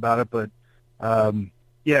myself up about it, but,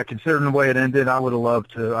 yeah, considering the way it ended, I would have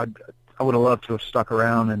loved to have stuck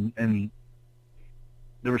around, and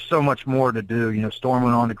there was so much more to do. You know, Storm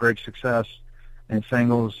went on to great success in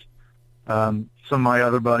singles. Some of my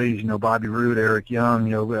other buddies, you know, Bobby Roode, Eric Young,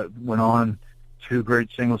 you know, went on to great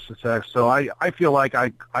singles success. So I feel like I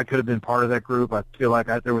could have been part of that group. I feel like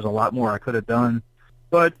there was a lot more I could have done.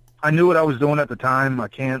 But I knew what I was doing at the time. I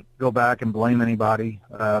can't go back and blame anybody.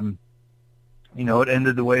 You know, it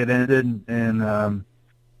ended the way it ended, and,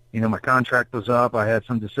 you know, my contract was up. I had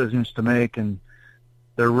some decisions to make, and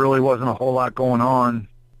there really wasn't a whole lot going on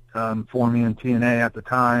for me in TNA at the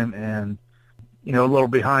time. And, you know, a little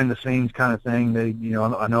behind the scenes kind of thing. They, you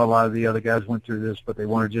know, I know a lot of the other guys went through this, but they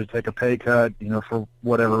wanted you to take a pay cut, you know, for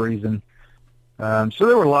whatever reason. So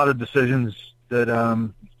there were a lot of decisions that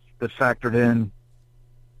factored in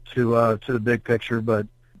to the big picture. But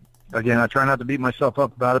again, I try not to beat myself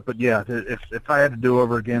up about it. But yeah, if I had to do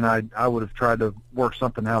over again, I would have tried to work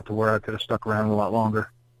something out to where I could have stuck around a lot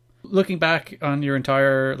longer. Looking back on your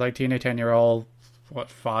entire TNA tenure, all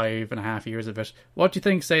 5.5 years of it, what do you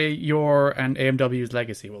think, say, your and AMW's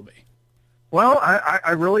legacy will be? Well,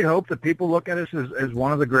 I really hope that people look at us as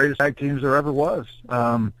one of the greatest tag teams there ever was.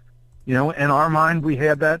 You know, in our mind, we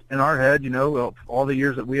had that in our head. You know, all the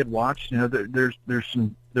years that we had watched, you know,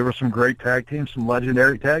 there were some great tag teams, some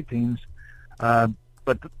legendary tag teams,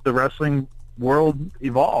 but the wrestling world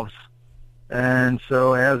evolves, and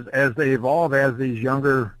so as they evolve, as these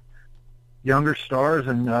younger stars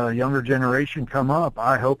and younger generation come up,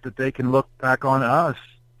 I hope that they can look back on us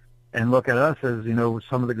and look at us as, you know,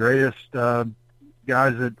 some of the greatest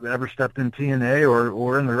guys that ever stepped in TNA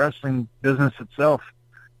or in the wrestling business itself.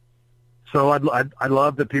 So I'd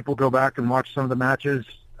love that people go back and watch some of the matches.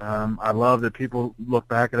 I love that people look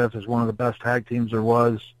back at us as one of the best tag teams there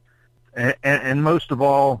was. And most of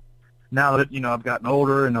all, now that, you know, I've gotten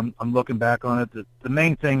older and I'm looking back on it, the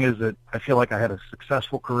main thing is that I feel like I had a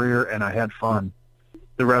successful career and I had fun.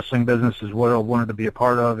 The wrestling business is what I wanted to be a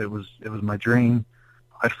part of. It was my dream.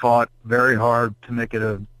 I fought very hard to make it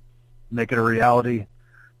a reality.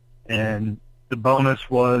 And the bonus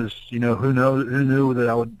was, you know, who knew that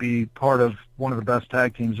I would be part of one of the best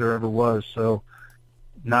tag teams there ever was. So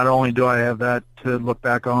not only do I have that to look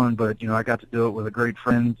back on, but, you know, I got to do it with a great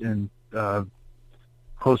friend and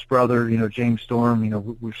close brother, you know, James Storm. You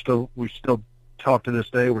know, we still talk to this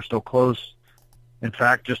day. We're still close. in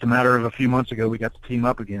fact, just a matter of a few months ago, we got to team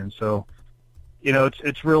up again. So, you know,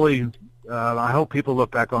 it's really, I hope people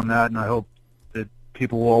look back on that, and I hope that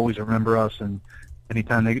people will always remember us. And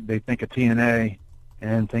anytime they think of TNA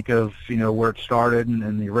and think of, you know, where it started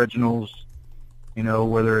and the originals, you know,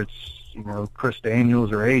 whether it's, you know, Chris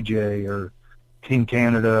Daniels or AJ or Team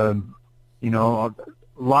Canada, you know,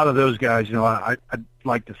 a lot of those guys, you know, I'd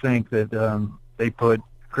like to think that they put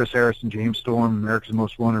Chris Harris and James Storm, America's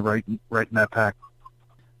Most Wanted, right in that pack.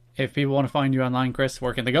 If people want to find you online, Chris,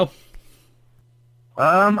 where can they go?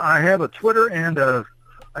 I have a Twitter and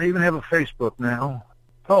I even have a Facebook now.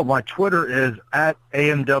 Oh, my Twitter is at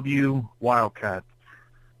AMW Wildcat.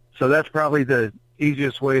 So that's probably the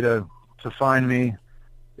easiest way to find me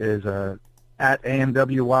is at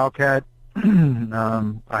AMW Wildcat.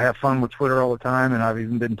 I have fun with Twitter all the time, and I've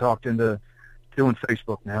even been talked into doing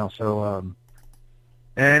Facebook now. So,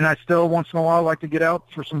 and I still once in a while like to get out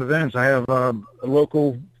for some events. I have a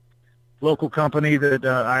local company that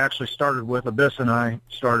I actually started with, Abyss and I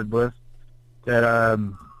started with, that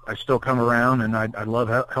I still come around, and I love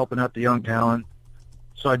helping out the young talent.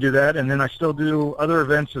 So I do that, and then I still do other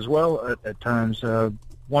events as well at times.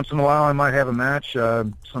 Once in a while I might have a match.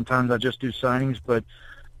 Sometimes I just do signings, but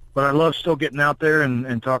I love still getting out there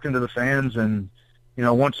and talking to the fans. And, you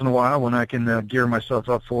know, once in a while when I can gear myself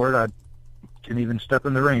up for it, I can even step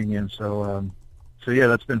in the ring again. So yeah,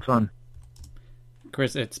 that's been fun.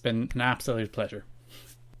 Chris, it's been an absolute pleasure.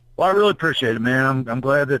 Well, I really appreciate it, man. I'm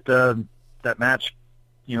glad that that match,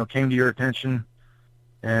 you know, came to your attention,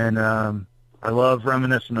 and I love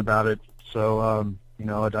reminiscing about it. So, you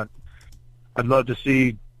know, I'd love to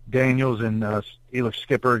see Daniels and Elix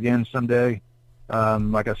Skipper again someday.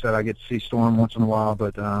 Like I said, I get to see Storm once in a while,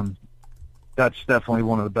 but that's definitely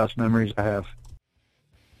one of the best memories I have.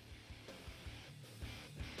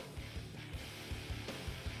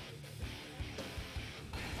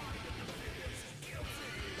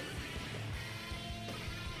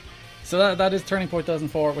 So that is Turning Point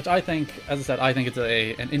 2004, which I think, as I said, I think it's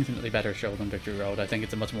an infinitely better show than Victory Road. I think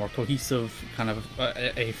it's a much more cohesive, kind of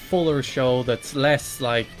a fuller show that's less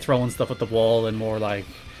like throwing stuff at the wall and more like,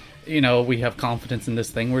 you know, we have confidence in this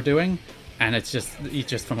thing we're doing, and it's just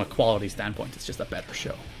from a quality standpoint, it's just a better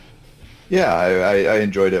show. Yeah, I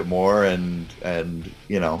enjoyed it more, and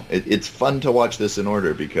you know, it's fun to watch this in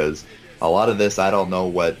order, because a lot of this I don't know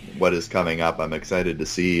what is coming up. I'm excited to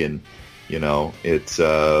see, and you know, it's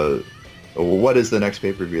what is the next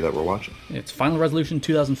pay-per-view that we're watching? It's Final Resolution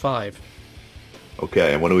 2005.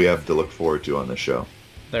 Okay, and what do we have to look forward to on this show?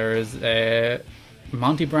 There is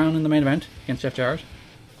Monty Brown in the main event against Jeff Jarrett.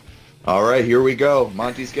 All right, here we go.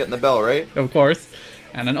 Monty's getting the bell, right? Of course.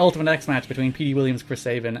 And an Ultimate X match between P.D. Williams, Chris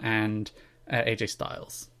Sabin, and AJ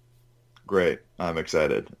Styles. Great. I'm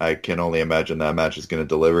excited. I can only imagine that match is going to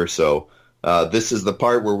deliver. So this is the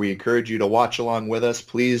part where we encourage you to watch along with us.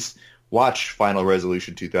 Please watch Final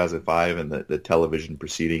Resolution 2005 and the television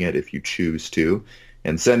preceding it if you choose to.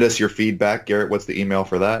 And send us your feedback. Garrett, what's the email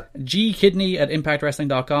for that?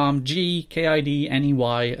 gkidney@impactwrestling.com,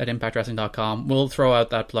 gkidney@impactwrestling.com. We'll throw out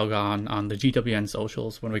that plug on the GWN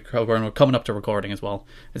socials when we're coming up to recording as well.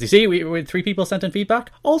 As you see, we 3 people sent in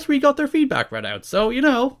feedback. All 3 got their feedback read out. So, you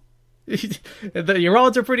know, your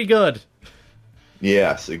odds are pretty good.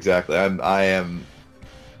 Yes, exactly. I am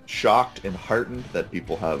shocked and heartened that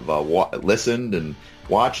people have listened and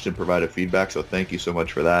watched and provided feedback, so thank you so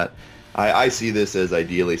much for that. I see this as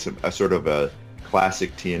ideally a sort of a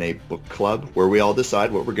classic TNA book club where we all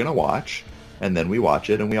decide what we're going to watch, and then we watch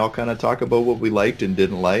it, and we all kind of talk about what we liked and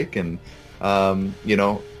didn't like, and you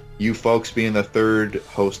know, you folks being the third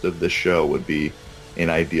host of this show would be an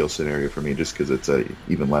ideal scenario for me, just because it's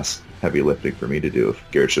even less heavy lifting for me to do if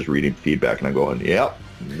Garrett's just reading feedback and I'm going, yep,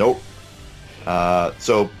 nope.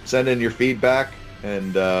 So send in your feedback,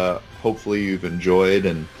 and hopefully you've enjoyed,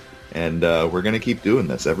 and we're going to keep doing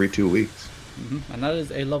this every 2 weeks. Mm-hmm. And that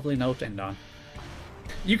is a lovely note to end on.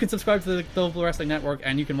 You can subscribe to the Global Wrestling Network,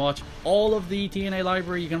 and you can watch all of the TNA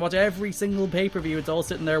library. You can watch every single pay-per-view. It's all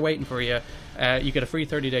sitting there waiting for you. You get a free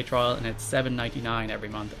 30-day trial, and it's $7.99 every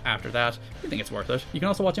month. After that, you think it's worth it. You can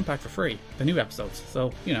also watch Impact for free, the new episodes.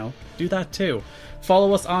 So, you know, do that too.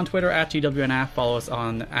 Follow us on Twitter at GWNF. Follow us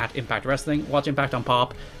on at Impact Wrestling. Watch Impact on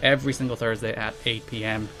Pop every single Thursday at 8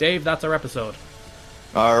 p.m. Dave, that's our episode.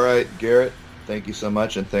 All right, Garrett, thank you so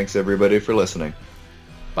much, and thanks everybody for listening.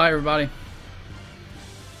 Bye, everybody.